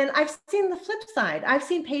 And then I've seen the flip side. I've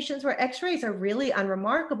seen patients where x-rays are really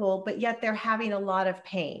unremarkable, but yet they're having a lot of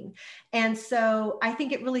pain. And so I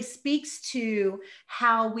think it really speaks to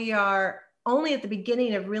how we are only at the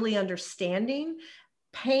beginning of really understanding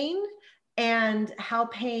pain and how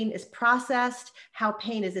pain is processed, how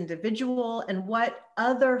pain is individual, and what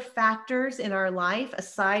other factors in our life,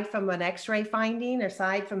 aside from an x-ray finding,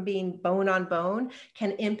 aside from being bone on bone,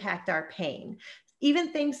 can impact our pain. Even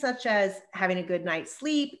things such as having a good night's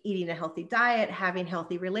sleep, eating a healthy diet, having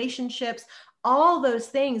healthy relationships, all those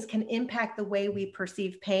things can impact the way we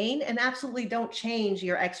perceive pain and absolutely don't change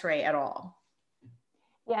your x-ray at all.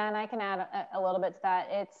 Yeah, and I can add a little bit to that.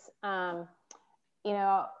 It's, you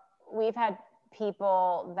know, we've had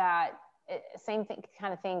people that same thing,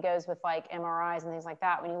 kind of thing goes with like MRIs and things like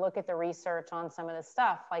that. When you look at the research on some of this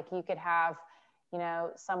stuff, like you could have, you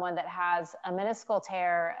know, someone that has a meniscal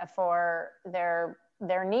tear for their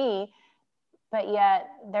knee, but yet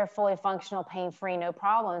they're fully functional, pain-free, no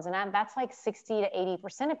problems. And that's like 60 to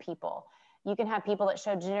 80% of people. You can have people that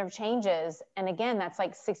show degenerative changes. And again, that's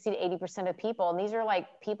like 60 to 80% of people. And these are like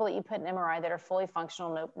people that you put in MRI that are fully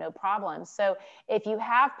functional, no problems. So if you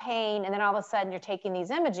have pain and then all of a sudden you're taking these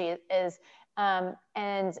images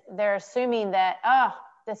and they're assuming that, oh,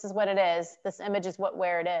 this is what it is. This image is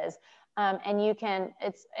where it is. And you can,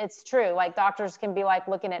 it's true. Like doctors can be like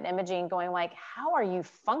looking at imaging going like, how are you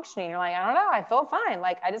functioning? You're like, I don't know, I feel fine.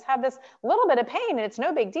 Like I just have this little bit of pain and it's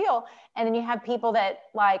no big deal. And then you have people that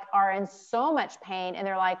like are in so much pain and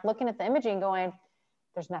they're like looking at the imaging going,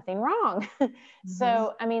 there's nothing wrong. Mm-hmm.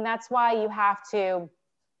 So, I mean, that's why you have to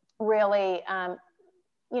really,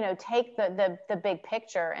 you know, take the big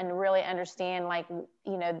picture and really understand like,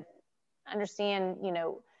 you know,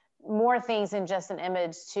 more things than just an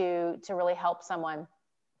image to really help someone.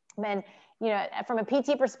 And, you know, from a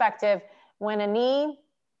PT perspective, when a knee,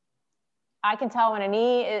 I can tell when a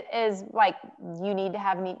knee is like, you need to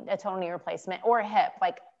have a total knee replacement or a hip.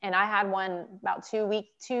 Like, and I had one about 2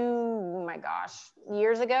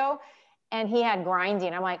 years ago, and he had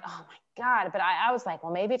grinding. I'm like, oh my God. But I was like,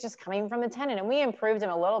 well, maybe it's just coming from the tendon. And we improved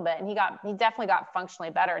him a little bit, and he definitely got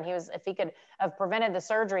functionally better. And if he could have prevented the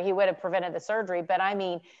surgery, he would have prevented the surgery. But I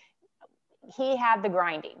mean, he had the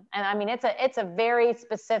grinding. And I mean, it's a very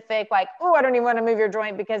specific, like, oh, I don't even want to move your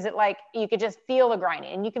joint, because it like, you could just feel the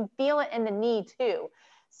grinding, and you can feel it in the knee too.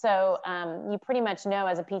 So you pretty much know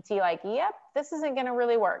as a PT, like, yep, this isn't going to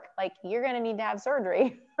really work. Like, you're going to need to have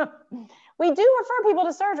surgery. We do refer people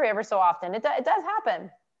to surgery every so often. It does happen.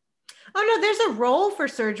 Oh no, there's a role for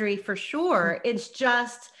surgery for sure. It's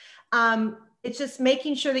just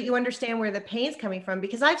making sure that you understand where the pain is coming from,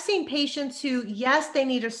 because I've seen patients who, yes, they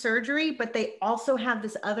need a surgery, but they also have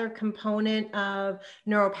this other component of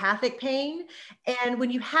neuropathic pain. And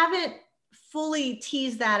when you haven't fully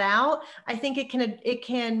teased that out, I think it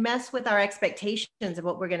can mess with our expectations of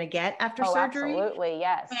what we're going to get after surgery. Absolutely,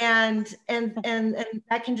 yes. And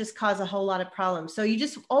that can just cause a whole lot of problems. So you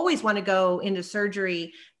just always want to go into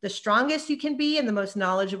surgery the strongest you can be and the most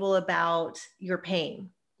knowledgeable about your pain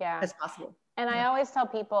as possible. And I always tell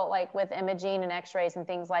people, like with imaging and x-rays and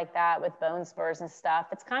things like that, with bone spurs and stuff,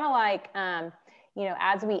 it's kind of like, you know,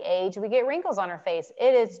 as we age, we get wrinkles on our face.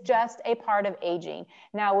 It is just a part of aging.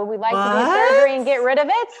 Now, would we like to do surgery and get rid of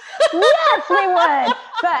it? Yes, we would.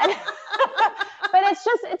 But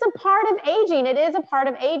it's a part of aging. It is a part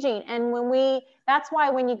of aging. And that's why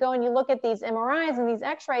when you go and you look at these MRIs and these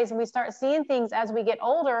x-rays and we start seeing things as we get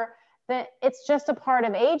older, that it's just a part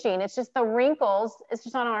of aging. It's just the wrinkles. It's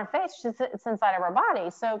just not on our face. It's inside of our body.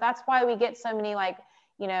 So that's why we get so many, like,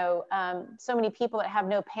 you know, so many people that have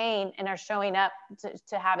no pain and are showing up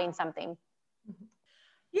to having something.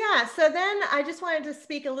 Yeah. So then I just wanted to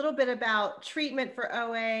speak a little bit about treatment for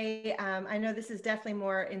OA. I know this is definitely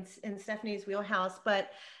more in Stephanie's wheelhouse,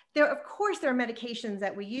 but of course, there are medications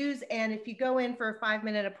that we use. And if you go in for a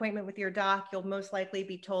 5-minute appointment with your doc, you'll most likely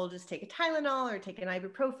be told just take a Tylenol or take an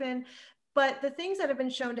ibuprofen. But the things that have been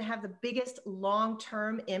shown to have the biggest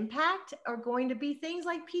long-term impact are going to be things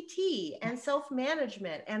like PT and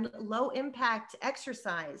self-management and low impact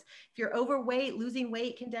exercise. If you're overweight, losing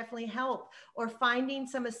weight can definitely help, or finding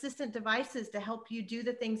some assistant devices to help you do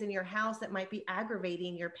the things in your house that might be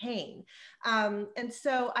aggravating your pain. And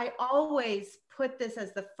so I always put this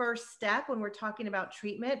as the first step when we're talking about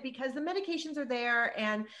treatment, because the medications are there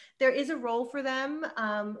and there is a role for them,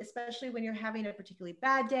 especially when you're having a particularly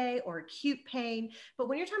bad day or acute pain. But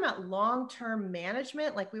when you're talking about long-term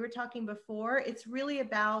management, like we were talking before, it's really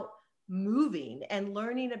about moving and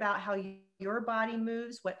learning about how your body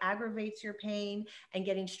moves, what aggravates your pain, and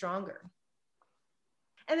getting stronger.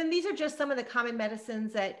 And then these are just some of the common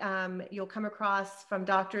medicines that you'll come across from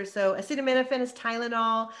doctors. So acetaminophen is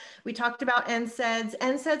Tylenol. We talked about NSAIDs.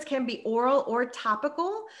 NSAIDs can be oral or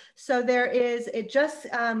topical. So there is, it just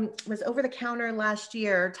was over the counter last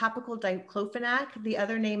year, topical diclofenac. The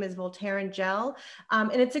other name is Voltaren gel.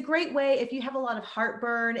 And it's a great way if you have a lot of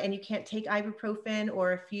heartburn and you can't take ibuprofen,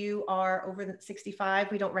 or if you are over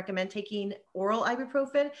 65, we don't recommend taking oral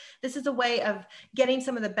ibuprofen. This is a way of getting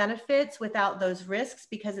some of the benefits without those risks.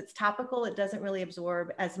 Because it's topical, it doesn't really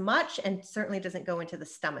absorb as much and certainly doesn't go into the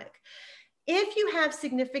stomach. If you have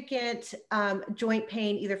significant joint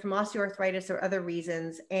pain, either from osteoarthritis or other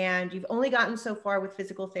reasons, and you've only gotten so far with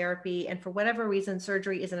physical therapy, and for whatever reason,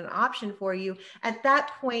 surgery isn't an option for you, at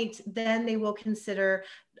that point, then they will consider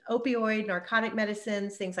opioid, narcotic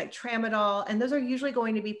medicines, things like tramadol, and those are usually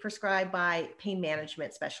going to be prescribed by pain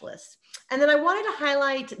management specialists. And then I wanted to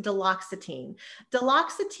highlight duloxetine.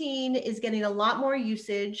 Duloxetine is getting a lot more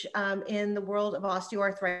usage in the world of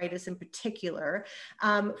osteoarthritis in particular.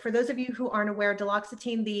 For those of you who aren't aware,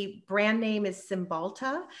 duloxetine, the brand name is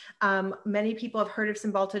Cymbalta. Many people have heard of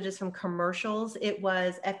Cymbalta just from commercials. It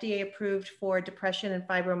was FDA approved for depression and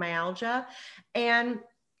fibromyalgia. And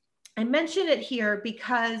I mention it here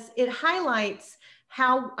because it highlights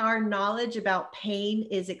how our knowledge about pain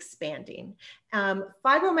is expanding.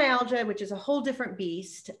 Fibromyalgia, which is a whole different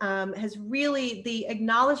beast, has really, the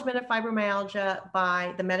acknowledgement of fibromyalgia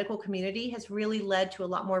by the medical community has really led to a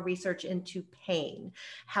lot more research into pain,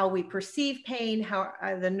 how we perceive pain, how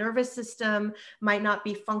the nervous system might not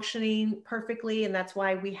be functioning perfectly, and that's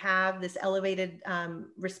why we have this elevated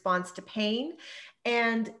response to pain.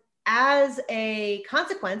 And as a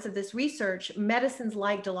consequence of this research, medicines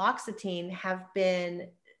like duloxetine have been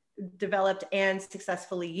developed and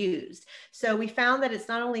successfully used. So we found that it's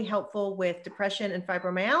not only helpful with depression and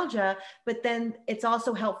fibromyalgia, but then it's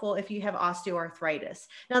also helpful if you have osteoarthritis.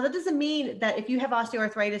 Now, that doesn't mean that if you have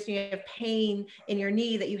osteoarthritis and you have pain in your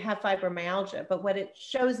knee that you have fibromyalgia, but what it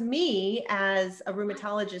shows me as a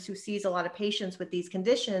rheumatologist who sees a lot of patients with these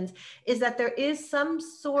conditions is that there is some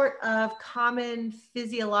sort of common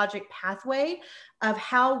physiologic pathway of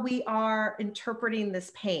how we are interpreting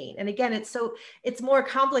this pain. And again, it's more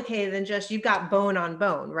complicated than just you've got bone on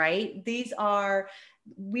bone, right?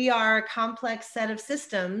 We are a complex set of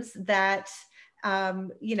systems that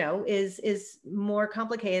is more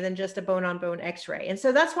complicated than just a bone on bone x-ray. And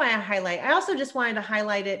so that's why I also just wanted to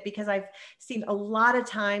highlight it because I've seen a lot of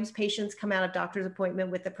times patients come out of doctor's appointment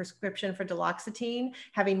with a prescription for duloxetine,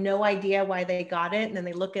 having no idea why they got it. And then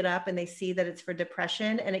they look it up and they see that it's for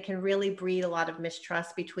depression, and it can really breed a lot of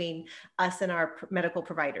mistrust between us and our medical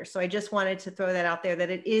providers. So I just wanted to throw that out there, that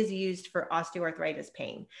it is used for osteoarthritis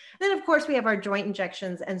pain. And then of course we have our joint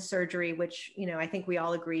injections and surgery, which, I think we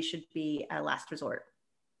all agree should be a last resort.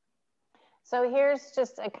 So here's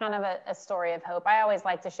just a kind of a story of hope. I always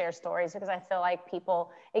like to share stories because I feel like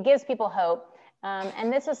it gives people hope.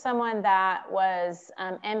 And this is someone that was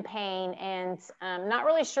in pain and not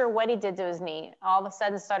really sure what he did to his knee. All of a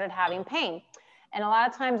sudden started having pain. And a lot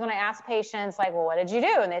of times when I ask patients like, well, what did you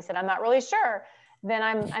do? And they said, I'm not really sure. Then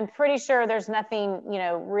I'm pretty sure there's nothing,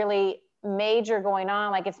 really major going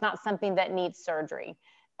on. Like it's not something that needs surgery.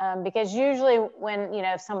 Because usually when,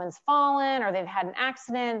 if someone's fallen or they've had an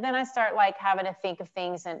accident, then I start like having to think of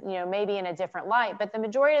things and, maybe in a different light. But the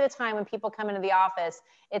majority of the time when people come into the office,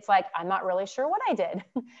 it's like, I'm not really sure what I did.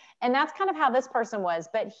 And that's kind of how this person was.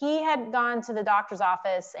 But he had gone to the doctor's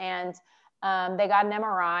office and they got an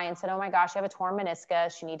MRI and said, oh my gosh, you have a torn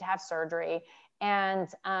meniscus. You need to have surgery. And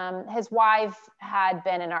his wife had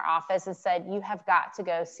been in our office and said, you have got to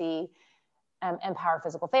go see Empower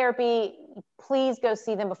Physical Therapy. Please go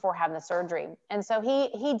see them before having the surgery. And so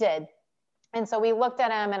he did. And so we looked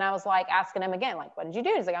at him and I was like asking him again, like, what did you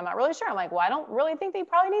do? He's like, I'm not really sure. I'm like, well, I don't really think they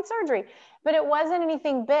probably need surgery, but it wasn't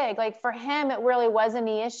anything big. Like for him, it really wasn't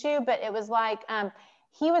the issue, but it was like,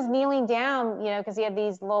 he was kneeling down, you know, because he had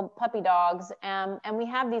these little puppy dogs, and we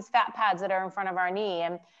have these fat pads that are in front of our knee,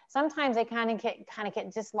 and sometimes they kind of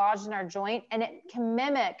get dislodged in our joint, and it can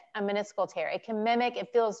mimic a meniscal tear. It can mimic, it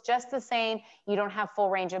feels just the same. You don't have full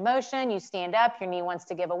range of motion. You stand up, your knee wants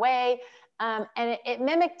to give away, and it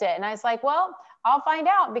mimicked it. And I was like, well, I'll find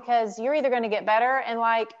out, because you're either going to get better in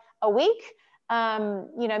like a week,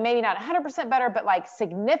 you know, maybe not 100% better, but like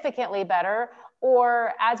significantly better.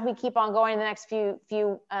 Or as we keep on going the next few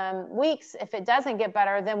weeks, if it doesn't get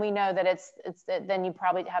better, then we know that then you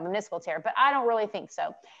probably have a meniscal tear. But I don't really think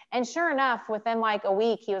so. And sure enough, within like a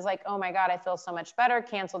week, he was like, oh my God, I feel so much better,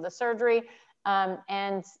 canceled the surgery.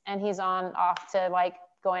 And he's off to like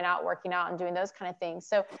going out, working out and doing those kind of things.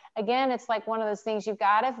 So again, it's like one of those things, you've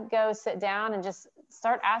got to go sit down and just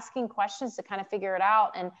start asking questions to kind of figure it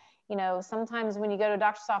out. And, you know, sometimes when you go to a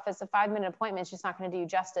doctor's office, a 5-minute appointment is just not going to do you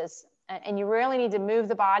justice. And you really need to move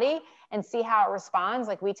the body and see how it responds.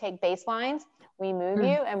 Like we take baselines, we move you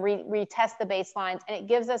and retest the baselines, and it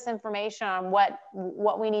gives us information on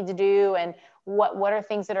what we need to do and what are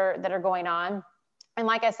things that are going on. And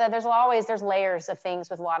like I said, there's layers of things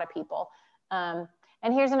with a lot of people.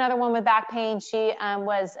 And here's another one with back pain. She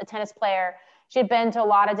was a tennis player. She had been to a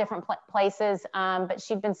lot of different places, but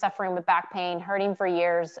she'd been suffering with back pain, hurting for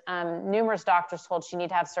years. Numerous doctors told she needed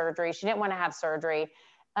to have surgery. She didn't want to have surgery.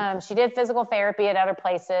 She did physical therapy at other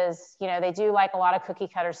places. You know, they do like a lot of cookie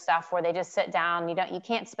cutter stuff where they just sit down. You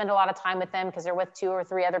can't spend a lot of time with them because they're with 2 or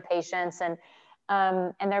 3 other patients, and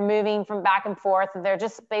they're moving from back and forth. They're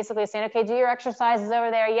just basically saying, okay, do your exercises over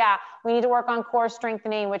there. Yeah, we need to work on core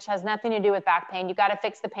strengthening, which has nothing to do with back pain. You got to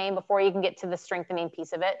fix the pain before you can get to the strengthening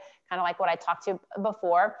piece of it, kind of like what I talked to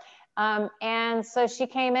before. And so she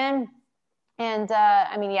came in, and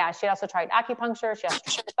I mean, yeah, she also tried acupuncture. She also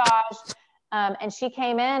tried massage. And she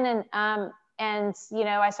came in, and you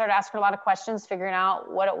know, I started asking her a lot of questions, figuring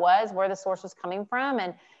out what it was, where the source was coming from.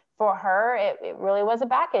 And for her, it really was a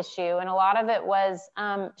back issue. And a lot of it was,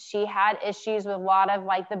 she had issues with a lot of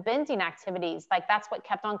like the bending activities. Like that's what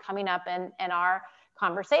kept on coming up in our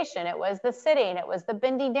conversation. It was the sitting, it was the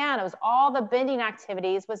bending down. It was all the bending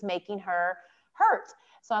activities was making her hurt.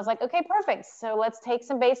 So I was like, okay, perfect. So let's take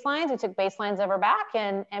some baselines. We took baselines of her back,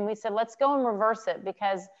 and we said, let's go and reverse it,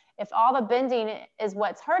 because if all the bending is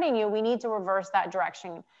what's hurting you, we need to reverse that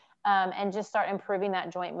direction, and just start improving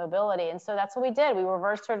that joint mobility. And so that's what we did. We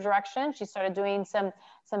reversed her direction. She started doing some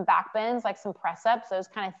back bends, like some press ups, those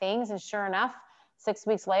kind of things. And sure enough, 6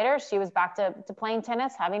 weeks later, she was back to playing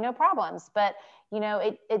tennis, having no problems. But, you know,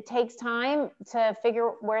 it takes time to figure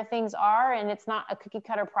where things are, and it's not a cookie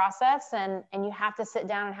cutter process, and you have to sit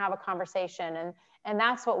down and have a conversation. And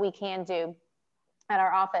that's what we can do at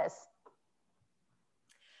our office.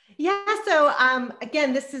 Yeah, so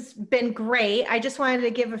again, this has been great. I just wanted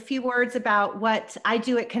to give a few words about what I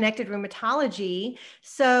do at Connected Rheumatology.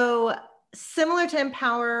 So similar to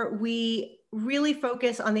Empower, we really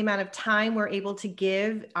focus on the amount of time we're able to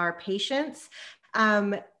give our patients.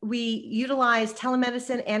 We utilize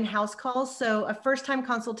telemedicine and house calls. So a first-time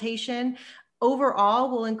consultation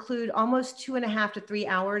overall will include almost 2.5 to 3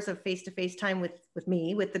 hours of face-to-face time with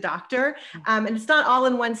me, with the doctor. And it's not all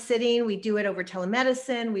in one sitting. We do it over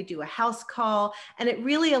telemedicine. We do a house call, and it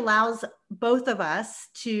really allows both of us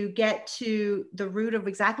to get to the root of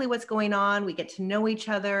exactly what's going on. We get to know each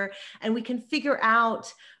other, and we can figure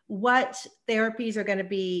out what therapies are going to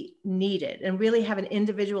be needed and really have an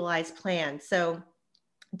individualized plan. So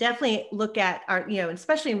definitely look at our, you know,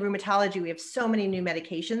 especially in rheumatology, we have so many new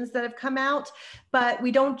medications that have come out, but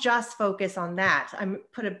we don't just focus on that. I'm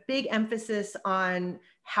put a big emphasis on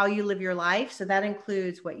how you live your life. So that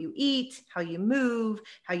includes what you eat, how you move,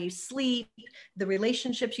 how you sleep, the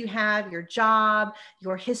relationships you have, your job,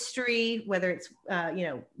 your history, whether it's, you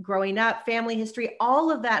know, growing up, family history, all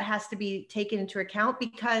of that has to be taken into account,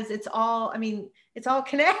 because it's all, I mean, it's all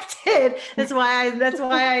connected. That's why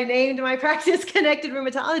I named my practice Connected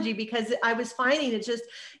Rheumatology, because I was finding it just,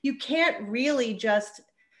 you can't really just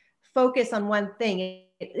focus on one thing.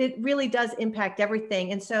 It really does impact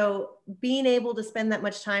everything. And so being able to spend that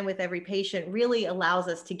much time with every patient really allows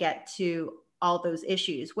us to get to all those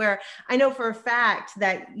issues, where I know for a fact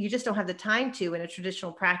that you just don't have the time to in a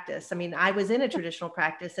traditional practice. I mean, I was in a traditional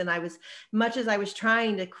practice, and much as I was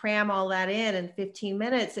trying to cram all that in 15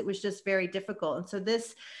 minutes, it was just very difficult. And so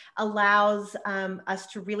this allows us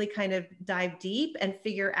to really kind of dive deep and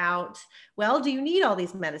figure out, well, do you need all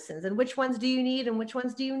these medicines, and which ones do you need and which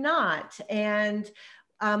ones do you not? And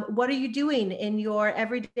what are you doing in your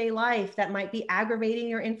everyday life that might be aggravating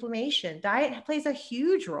your inflammation? Diet plays a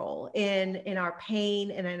huge role in our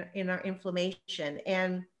pain and in our inflammation.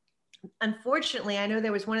 And unfortunately, I know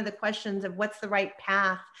there was one of the questions of what's the right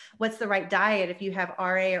path, what's the right diet if you have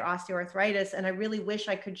RA or osteoarthritis. And I really wish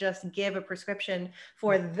I could just give a prescription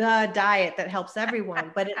for the diet that helps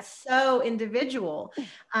everyone, but it's so individual.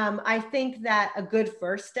 I think that a good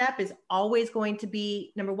first step is always going to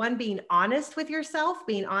be, number one, being honest with yourself,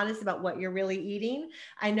 being honest about what you're really eating.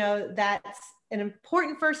 I know that's an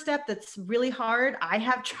important first step that's really hard. I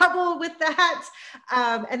have trouble with that.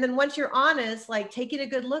 And then once you're honest, like taking a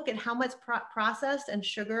good look at how much processed and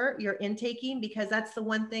sugar you're intaking, because that's the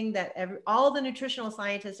one thing that all the nutritional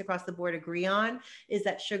scientists across the board agree on, is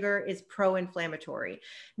that sugar is pro-inflammatory.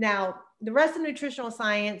 Now, the rest of nutritional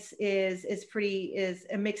science is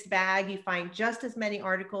a mixed bag. You find just as many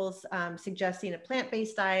articles suggesting a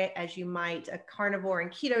plant-based diet as you might a carnivore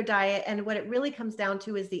and keto diet. And what it really comes down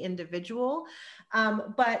to is the individual.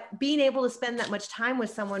 But being able to spend that much time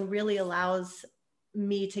with someone really allows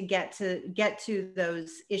me to get to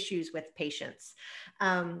those issues with patients.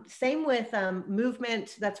 Same with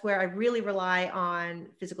movement. That's where I really rely on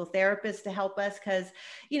physical therapists to help us, because,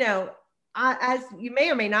 you know, as you may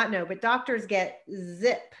or may not know, but doctors get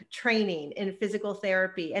zip training in physical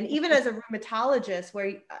therapy. And even as a rheumatologist,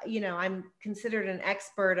 where, you know, I'm considered an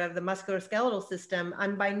expert of the musculoskeletal system,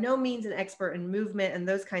 I'm by no means an expert in movement and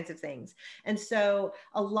those kinds of things. And so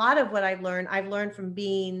a lot of what I've learned from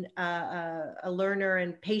being a learner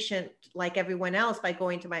and patient like everyone else by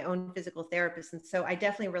going to my own physical therapist. And so I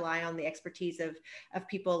definitely rely on the expertise of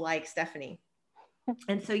people like Stephanie.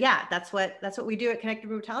 And so, yeah, that's what we do at Connected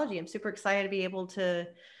Rheumatology. I'm super excited to be able to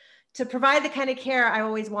provide the kind of care I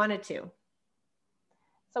always wanted to.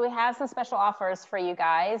 So we have some special offers for you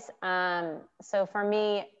guys. So for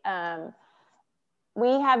me, we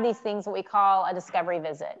have these things that we call a discovery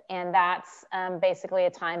visit. And that's basically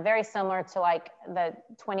a time very similar to like the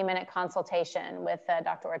 20-minute consultation with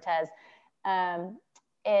Dr. Ortiz.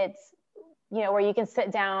 It's, you know, where you can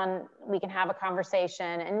sit down, we can have a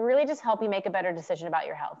conversation and really just help you make a better decision about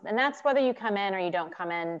your health. And that's whether you come in or you don't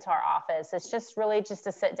come into our office. It's just really just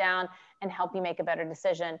to sit down and help you make a better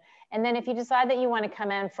decision. And then if you decide that you want to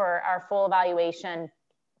come in for our full evaluation,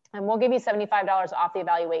 and we'll give you $75 off the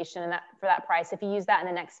evaluation and for that price if you use that in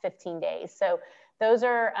the next 15 days. So those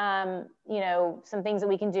are, you know, some things that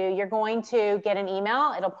we can do. You're going to get an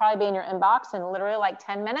email. It'll probably be in your inbox in literally like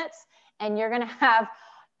 10 minutes. And you're going to have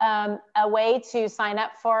a way to sign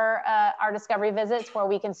up for our discovery visits where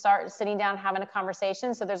we can start sitting down having a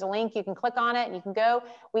conversation. So there's a link, you can click on it and you can go.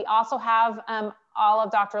 We also have all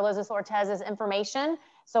of Dr. Elizabeth Ortiz's information.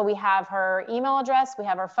 So we have her email address, we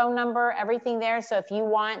have her phone number, everything there. So if you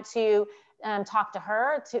want to talk to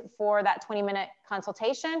her for that 20-minute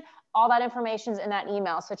consultation, all that information is in that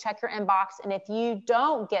email. So check your inbox. And if you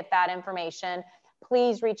don't get that information,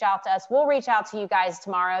 please reach out to us. We'll reach out to you guys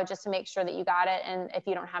tomorrow just to make sure that you got it. And if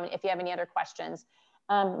you have any other questions.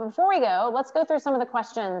 Before we go, let's go through some of the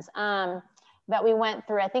questions that we went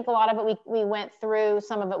through. I think a lot of it we went through,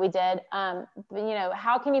 some of it we did. You know,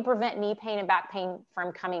 how can you prevent knee pain and back pain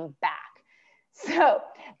from coming back? So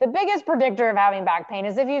the biggest predictor of having back pain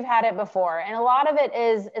is if you've had it before. And a lot of it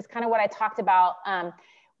is kind of what I talked about.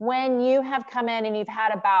 When you have come in and you've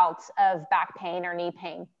had a bout of back pain or knee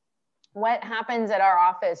pain, what happens at our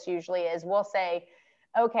office usually is we'll say,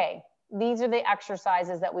 okay, these are the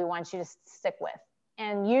exercises that we want you to stick with.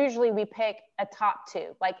 And usually we pick a top two.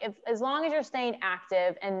 Like as long as you're staying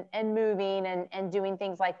active and moving and doing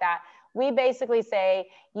things like that, we basically say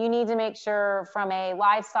you need to make sure from a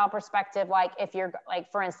lifestyle perspective, like if you're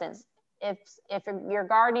like, for instance, if you're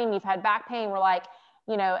gardening, you've had back pain, we're like,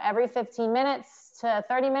 you know, every 15 minutes to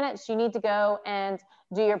 30 minutes, you need to go and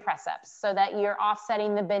do your press ups so that you're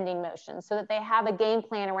offsetting the bending motion, so that they have a game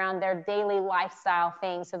plan around their daily lifestyle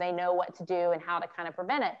things so they know what to do and how to kind of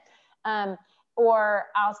prevent it. Or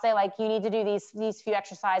I'll say like, you need to do these few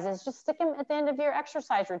exercises, just stick them at the end of your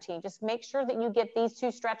exercise routine. Just make sure that you get these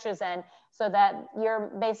 2 stretches in so that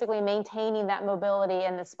you're basically maintaining that mobility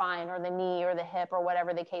in the spine or the knee or the hip or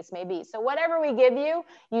whatever the case may be. So whatever we give you,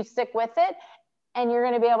 you stick with it and you're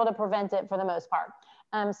going to be able to prevent it for the most part.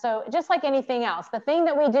 So just like anything else, the thing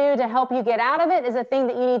that we do to help you get out of it is a thing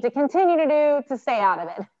that you need to continue to do to stay out of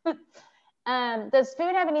it. Does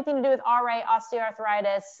food have anything to do with RA,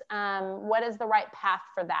 osteoarthritis? What is the right path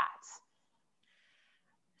for that?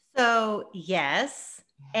 So yes,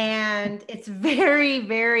 and it's very,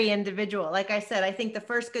 very individual. Like I said, I think the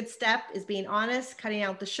first good step is being honest, cutting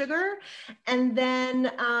out the sugar, and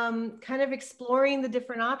then kind of exploring the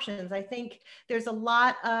different options. I think there's a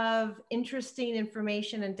lot of interesting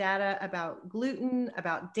information and data about gluten,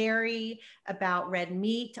 about dairy, about red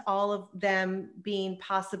meat, all of them being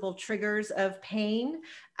possible triggers of pain.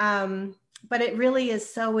 but it really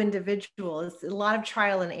is so individual. It's a lot of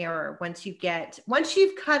trial and error. Once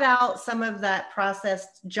you've cut out some of that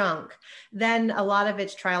processed junk, then a lot of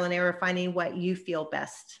it's trial and error, finding what you feel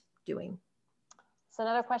best doing. So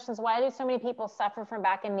another question is, why do so many people suffer from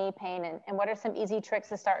back and knee pain? And what are some easy tricks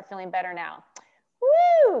to start feeling better now?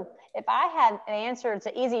 Woo! If I had an answer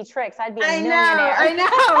to easy tricks, I'd be a millionaire. I know.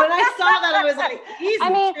 When I saw that, I was like, easy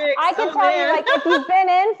tricks. I could tell you, like, if you've been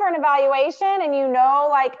in for an evaluation and you know,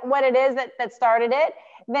 like, what it is that started it,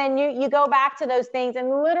 then you go back to those things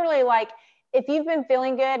and literally, like, if you've been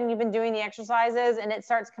feeling good and you've been doing the exercises and it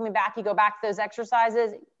starts coming back, you go back to those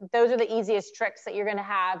exercises. Those are the easiest tricks that you're going to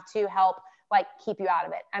have to help, like, keep you out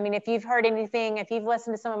of it. I mean, if you've heard anything, if you've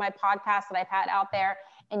listened to some of my podcasts that I've had out there,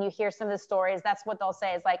 and you hear some of the stories, that's what they'll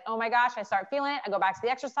say is like, oh my gosh, I start feeling it. I go back to the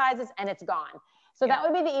exercises and it's gone. So that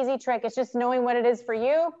would be the easy trick. It's just knowing what it is for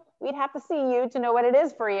you. We'd have to see you to know what it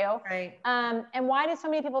is for you. Right. And why do so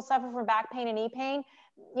many people suffer from back pain and knee pain?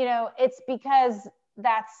 You know, it's because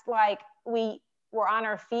that's like, we're on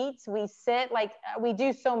our feet, we sit, like we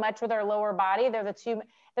do so much with our lower body. They're the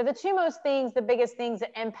two most things, the biggest things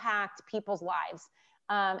that impact people's lives.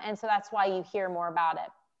 And so that's why you hear more about it.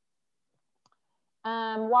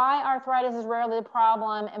 Why arthritis is rarely the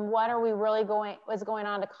problem, and what are we really what's going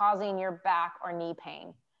on to causing your back or knee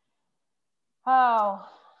pain?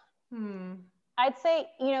 I'd say,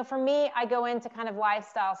 you know, for me, I go into kind of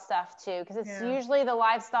lifestyle stuff too, because it's usually the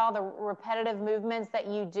lifestyle, the repetitive movements that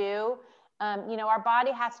you do. You know, our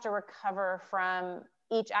body has to recover from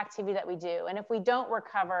each activity that we do. And if we don't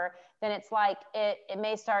recover, then it's like it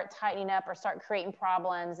may start tightening up or start creating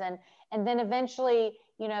problems. And then eventually,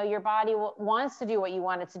 you know, your body wants to do what you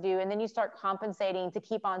want it to do. And then you start compensating to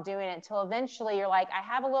keep on doing it until eventually you're like, I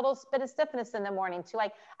have a little bit of stiffness in the morning too.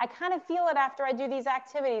 Like, I kind of feel it after I do these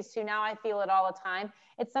activities too. Now I feel it all the time.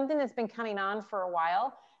 It's something that's been coming on for a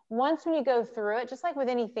while. Once when you go through it, just like with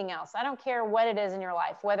anything else, I don't care what it is in your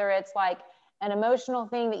life, whether it's like an emotional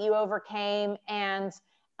thing that you overcame and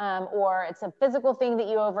or it's a physical thing that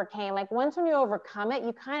you overcame. Like once when you overcome it,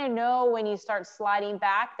 you kind of know when you start sliding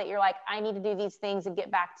back that you're like, I need to do these things and get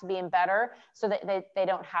back to being better so that they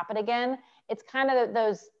don't happen again. It's kind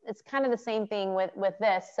of it's kind of the same thing with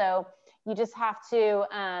this. So you just have to,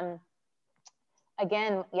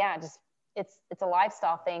 again, it's a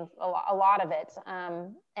lifestyle thing, a lot of it.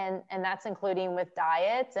 And that's including with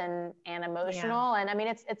diet and emotional. And I mean,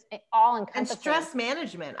 it's all encompassing. And stress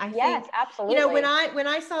management. I think, absolutely. You know, when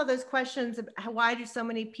I saw those questions, why do so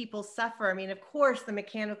many people suffer? I mean, of course, the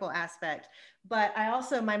mechanical aspect, but I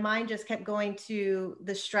also, my mind just kept going to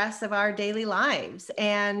the stress of our daily lives.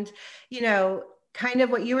 And, you know, kind of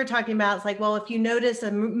what you were talking about, it's like, well, if you notice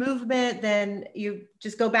a movement, then you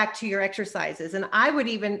just go back to your exercises. And I would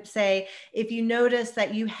even say, if you notice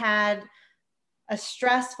that you had a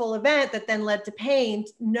stressful event that then led to pain,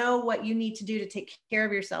 know what you need to do to take care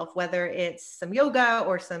of yourself, whether it's some yoga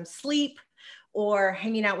or some sleep or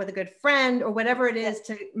hanging out with a good friend or whatever it is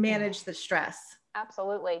to manage the stress.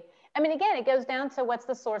 Absolutely. I mean, again, it goes down to what's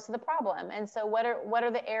the source of the problem. And so what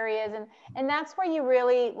are the areas, and that's where you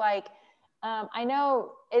really like, I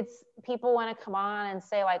know it's people want to come on and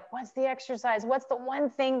say like, what's the exercise? What's the one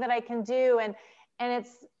thing that I can do? And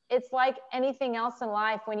it's like anything else in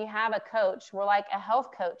life. When you have a coach, we're like a health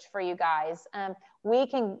coach for you guys. We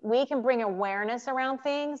can bring awareness around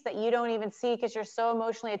things that you don't even see because you're so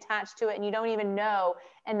emotionally attached to it and you don't even know.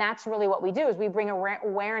 And that's really what we do, is we bring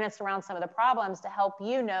awareness around some of the problems to help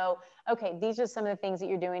you know, okay, these are some of the things that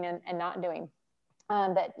you're doing and not doing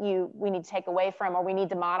that we need to take away from or we need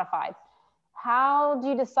to modify. How do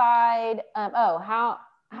you decide,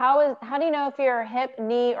 how do you know if your hip,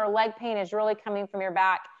 knee, or leg pain is really coming from your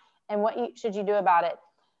back, and what should you do about it?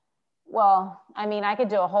 Well, I mean, I could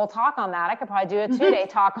do a whole talk on that. I could probably do a 2-day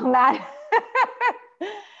talk on that.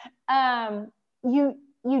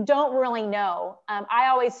 You don't really know. I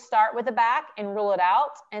always start with the back and rule it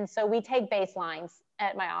out. And so we take baselines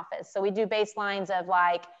at my office. So we do baselines of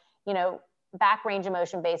like, you know, back range of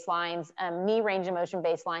motion baselines, knee range of motion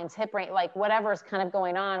baselines, hip range, like whatever's kind of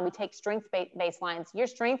going on. We take strength baselines. Your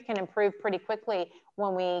strength can improve pretty quickly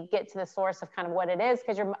when we get to the source of kind of what it is,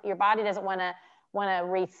 because your body doesn't want to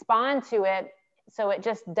respond to it. So it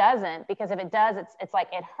just doesn't, because if it does, it's like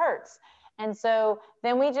it hurts. And so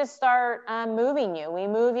then we just start moving you. We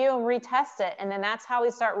move you and retest it. And then that's how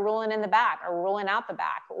we start ruling in the back or ruling out the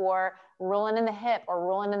back or ruling in the hip or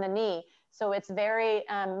ruling in the knee. So it's very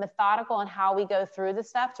methodical in how we go through the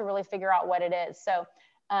stuff to really figure out what it is. So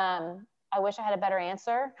I wish I had a better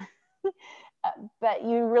answer, but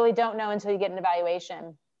you really don't know until you get an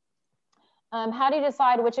evaluation. How do you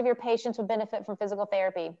decide which of your patients would benefit from physical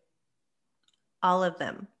therapy? All of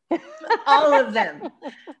them. All of them.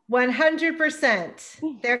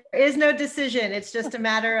 100%. There is no decision. It's just a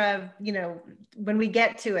matter of, when we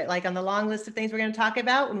get to it, like on the long list of things we're going to talk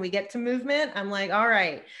about, when we get to movement, I'm like, all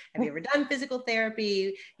right, have you ever done physical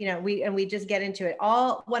therapy? We just get into it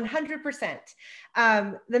all 100%.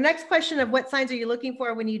 The next question of what signs are you looking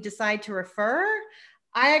for when you decide to refer?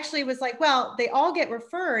 I actually was like, well, they all get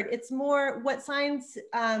referred. It's more what signs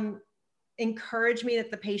encourage me that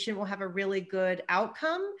the patient will have a really good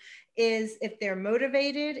outcome is if they're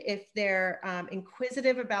motivated, if they're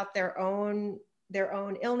inquisitive about their own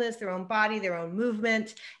illness, their own body, their own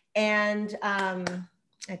movement. And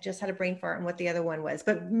I just had a brain fart on what the other one was,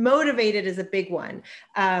 but motivated is a big one.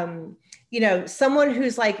 Someone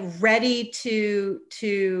who's like ready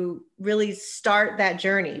to really start that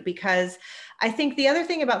journey, because I think the other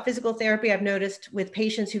thing about physical therapy I've noticed with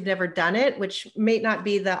patients who've never done it, which may not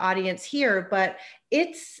be the audience here, but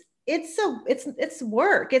it's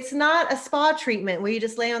work. It's not a spa treatment where you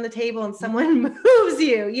just lay on the table and someone moves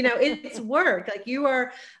you. It's work. Like, you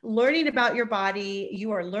are learning about your body,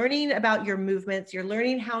 you are learning about your movements, you're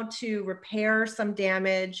learning how to repair some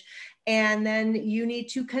damage. And then you need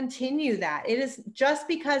to continue that. It is just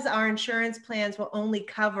because our insurance plans will only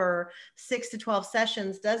cover 6 to 12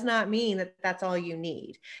 sessions does not mean that that's all you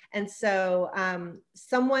need. And so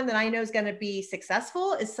someone that I know is going to be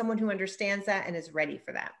successful is someone who understands that and is ready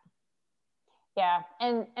for that. Yeah.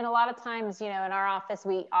 And a lot of times, in our office,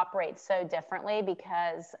 we operate so differently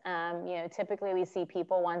because, typically we see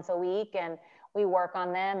people once a week and we work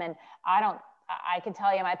on them. And I can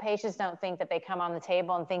tell you, my patients don't think that they come on the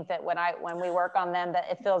table and think that when we work on them, that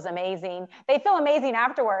it feels amazing. They feel amazing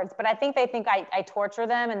afterwards, but I think they think I torture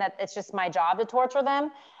them and that it's just my job to torture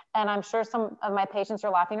them. And I'm sure some of my patients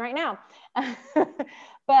are laughing right now,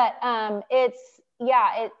 but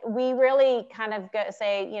we really kind of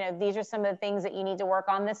say, these are some of the things that you need to work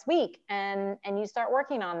on this week, and you start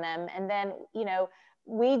working on them. And then,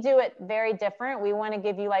 we do it very different. We want to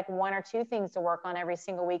give you like 1 or 2 things to work on every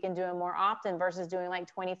single week and do them more often versus doing like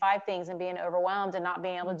 25 things and being overwhelmed and not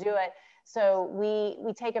being able to do it. So we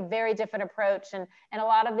take a very different approach, and a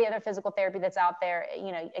lot of the other physical therapy that's out there,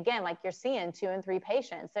 again, like you're seeing 2 and 3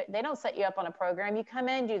 patients, they don't set you up on a program. You come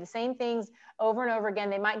in, do the same things over and over again.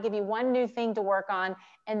 They might give you 1 new thing to work on,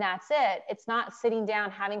 and that's it. It's not sitting down,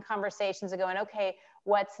 having conversations and going, okay,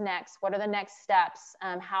 what's next? What are the next steps?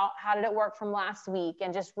 How did it work from last week?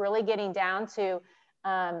 And just really getting down to,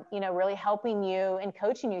 really helping you and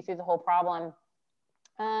coaching you through the whole problem.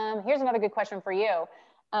 Here's another good question for you.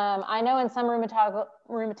 I know in some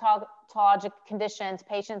rheumatologic conditions,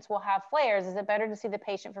 patients will have flares. Is it better to see the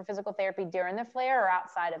patient for physical therapy during the flare or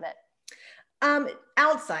outside of it?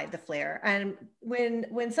 Outside the flare. And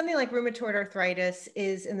when something like rheumatoid arthritis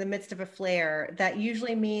is in the midst of a flare, that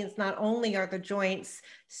usually means not only are the joints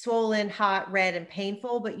swollen, hot, red, and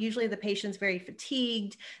painful, but usually the patient's very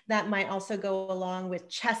fatigued. That might also go along with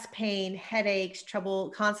chest pain, headaches,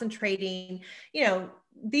 trouble concentrating.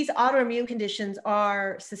 These autoimmune conditions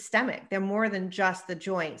are systemic. They're more than just the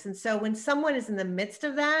joints. And so when someone is in the midst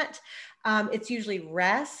of that, it's usually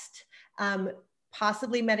rest,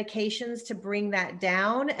 possibly medications to bring that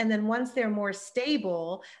down. And then once they're more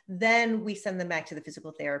stable, then we send them back to the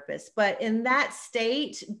physical therapist. But in that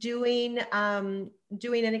state, doing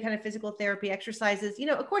any kind of physical therapy exercises,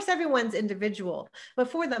 of course, everyone's individual,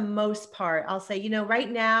 but for the most part, I'll say,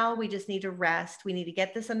 right now we just need to rest. We need to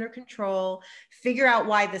get this under control, figure out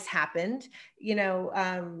why this happened.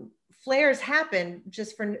 Flares happen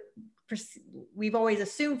just we've always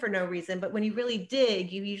assumed for no reason, but when you really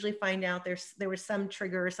dig, you usually find out there was some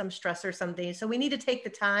trigger, some stressor, something. So we need to take the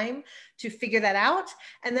time to figure that out.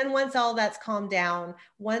 And then once all that's calmed down,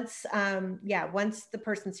 once the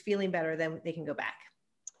person's feeling better, then they can go back.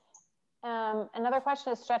 Another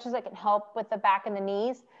question is stretches that can help with the back and the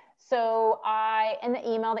knees. So in the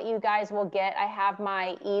email that you guys will get, I have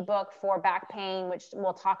my ebook for back pain, which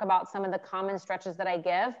will talk about some of the common stretches that I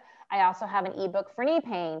give. I also have an ebook for knee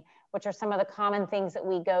pain, which are some of the common things that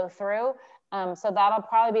we go through. So that'll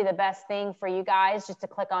probably be the best thing for you guys, just to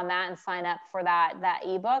click on that and sign up for that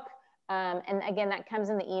ebook. And again, that comes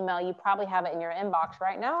in the email. You probably have it in your inbox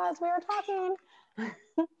right now as we are talking.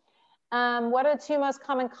 What are the 2 most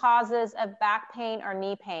common causes of back pain or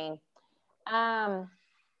knee pain?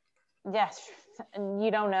 Yes,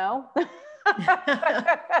 you don't know.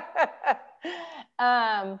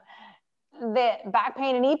 The back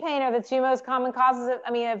pain and knee pain are the 2 most common causes of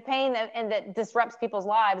pain that disrupts people's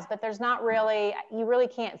lives, but there's not really, you really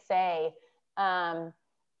can't say, you're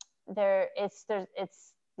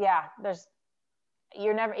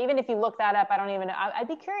never, even if you look that up, I don't even know. I'd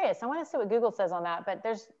be curious. I want to see what Google says on that, but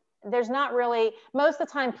there's not really, most of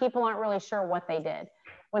the time people aren't really sure what they did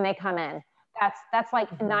when they come in. That's like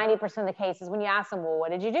 90% of the cases when you ask them, well,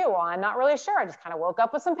 what did you do? Well, I'm not really sure. I just kind of woke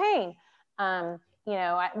up with some pain. You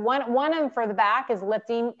know, one of them for the back is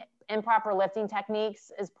lifting. Improper lifting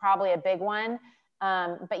techniques is probably a big one.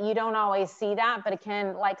 But you don't always see that, but it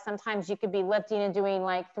can, like, sometimes you could be lifting and doing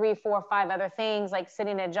like 3, 4, 5 other things, like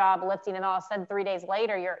sitting at a job lifting, and all of a sudden 3 days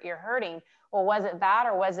later you're hurting. Well, was it that,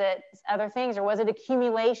 or was it other things, or was it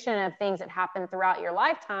accumulation of things that happened throughout your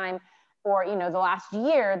lifetime, or, you know, the last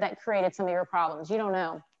year that created some of your problems? You don't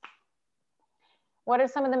know. What are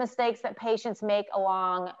some of the mistakes that patients make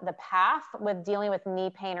along the path with dealing with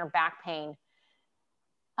knee pain or back pain?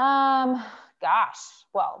 Gosh,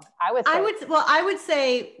 well, I would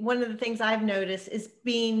say one of the things I've noticed is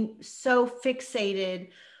being so fixated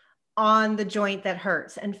on the joint that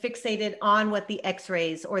hurts and fixated on what the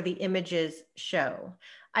x-rays or the images show.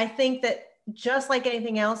 I think that just like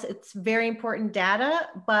anything else, it's very important data,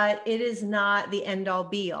 but it is not the end all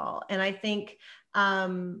be all. And I think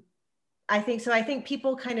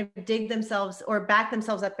people kind of dig themselves or back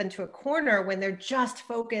themselves up into a corner when they're just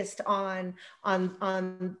focused on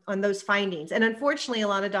those findings. And unfortunately, a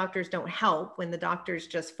lot of doctors don't help when the doctors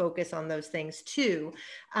just focus on those things too.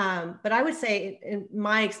 But I would say, in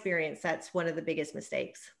my experience, that's one of the biggest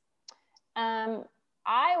mistakes.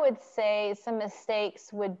 I would say some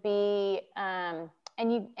mistakes would be, and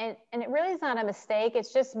it really is not a mistake.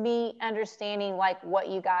 It's just me understanding like what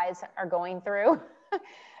you guys are going through.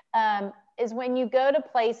 Is when you go to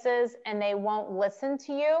places and they won't listen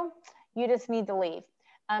to you, you just need to leave.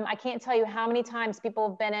 I can't tell you how many times people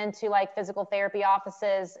have been into like physical therapy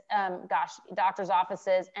offices, doctor's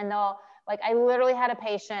offices, and they'll, like, I literally had a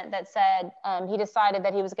patient that said he decided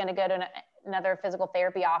that he was going to go to another physical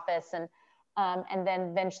therapy office, and then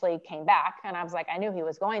eventually came back. And I was like, I knew he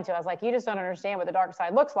was going to. I was like, you just don't understand what the dark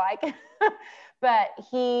side looks like. But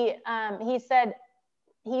he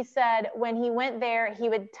said when he went there, he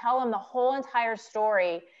would tell them the whole entire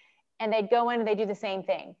story, and they'd go in and they do the same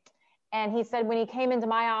thing. And he said when he came into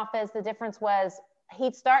my office, the difference was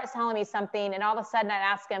he'd start telling me something, and all of a sudden I'd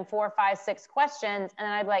ask him 4, 5, 6 questions, and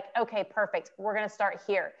then I'd be like, okay, perfect. We're going to start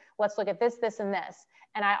here. Let's look at this, this, and this.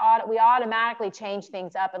 And we automatically changed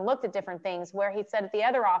things up and looked at different things, where he said at the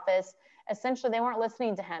other office, essentially they weren't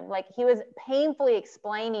listening to him. Like, he was painfully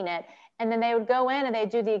explaining it. And then they would go in and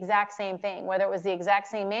they'd do the exact same thing, whether it was the exact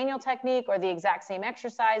same manual technique or the exact same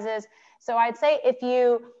exercises. So I'd say if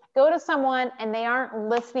you go to someone and they aren't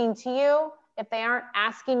listening to you, if they aren't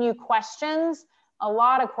asking you questions, a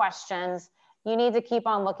lot of questions, you need to keep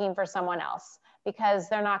on looking for someone else, because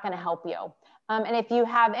they're not going to help you. And if you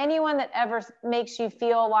have anyone that ever makes you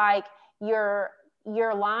feel like you're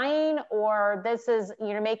lying, or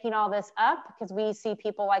you're making all this up, because we see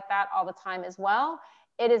people like that all the time as well,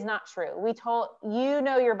 it is not true. You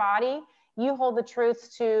know your body, you hold the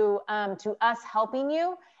truth to us helping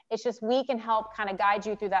you. It's just, we can help kind of guide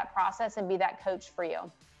you through that process and be that coach for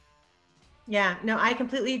you. Yeah, no, I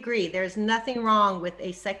completely agree. There's nothing wrong with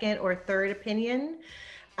a second or third opinion.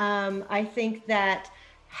 I think that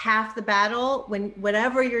half the battle,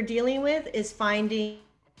 whatever you're dealing with, is finding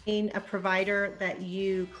a provider that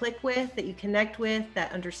you click with, that you connect with,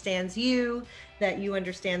 that understands you, that you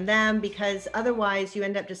understand them, because otherwise you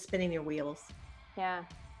end up just spinning your wheels. Yeah.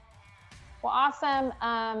 Well, awesome.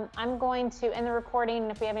 I'm going to end the recording.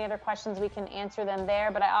 If we have any other questions, we can answer them there.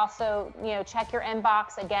 But I also, check your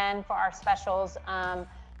inbox again for our specials.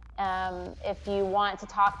 If you want to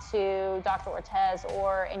talk to Dr. Ortiz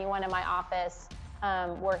or anyone in my office,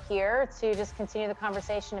 we're here to just continue the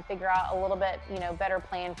conversation and figure out a little bit, better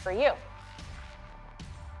plan for you.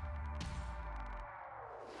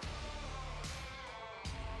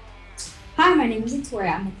 Hi, my name is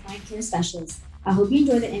Victoria. I'm a client care specialist. I hope you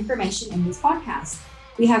enjoy the information in this podcast.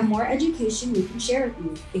 We have more education we can share with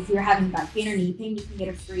you. If you're having back pain or knee pain, you can get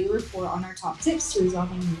a free report on our top tips to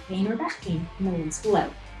resolving knee pain or back pain in the links below.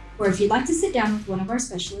 Or if you'd like to sit down with one of our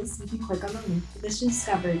specialists, you can click on the link for this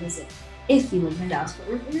discovery visit if you live in the Dallas-Fort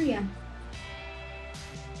Worth area.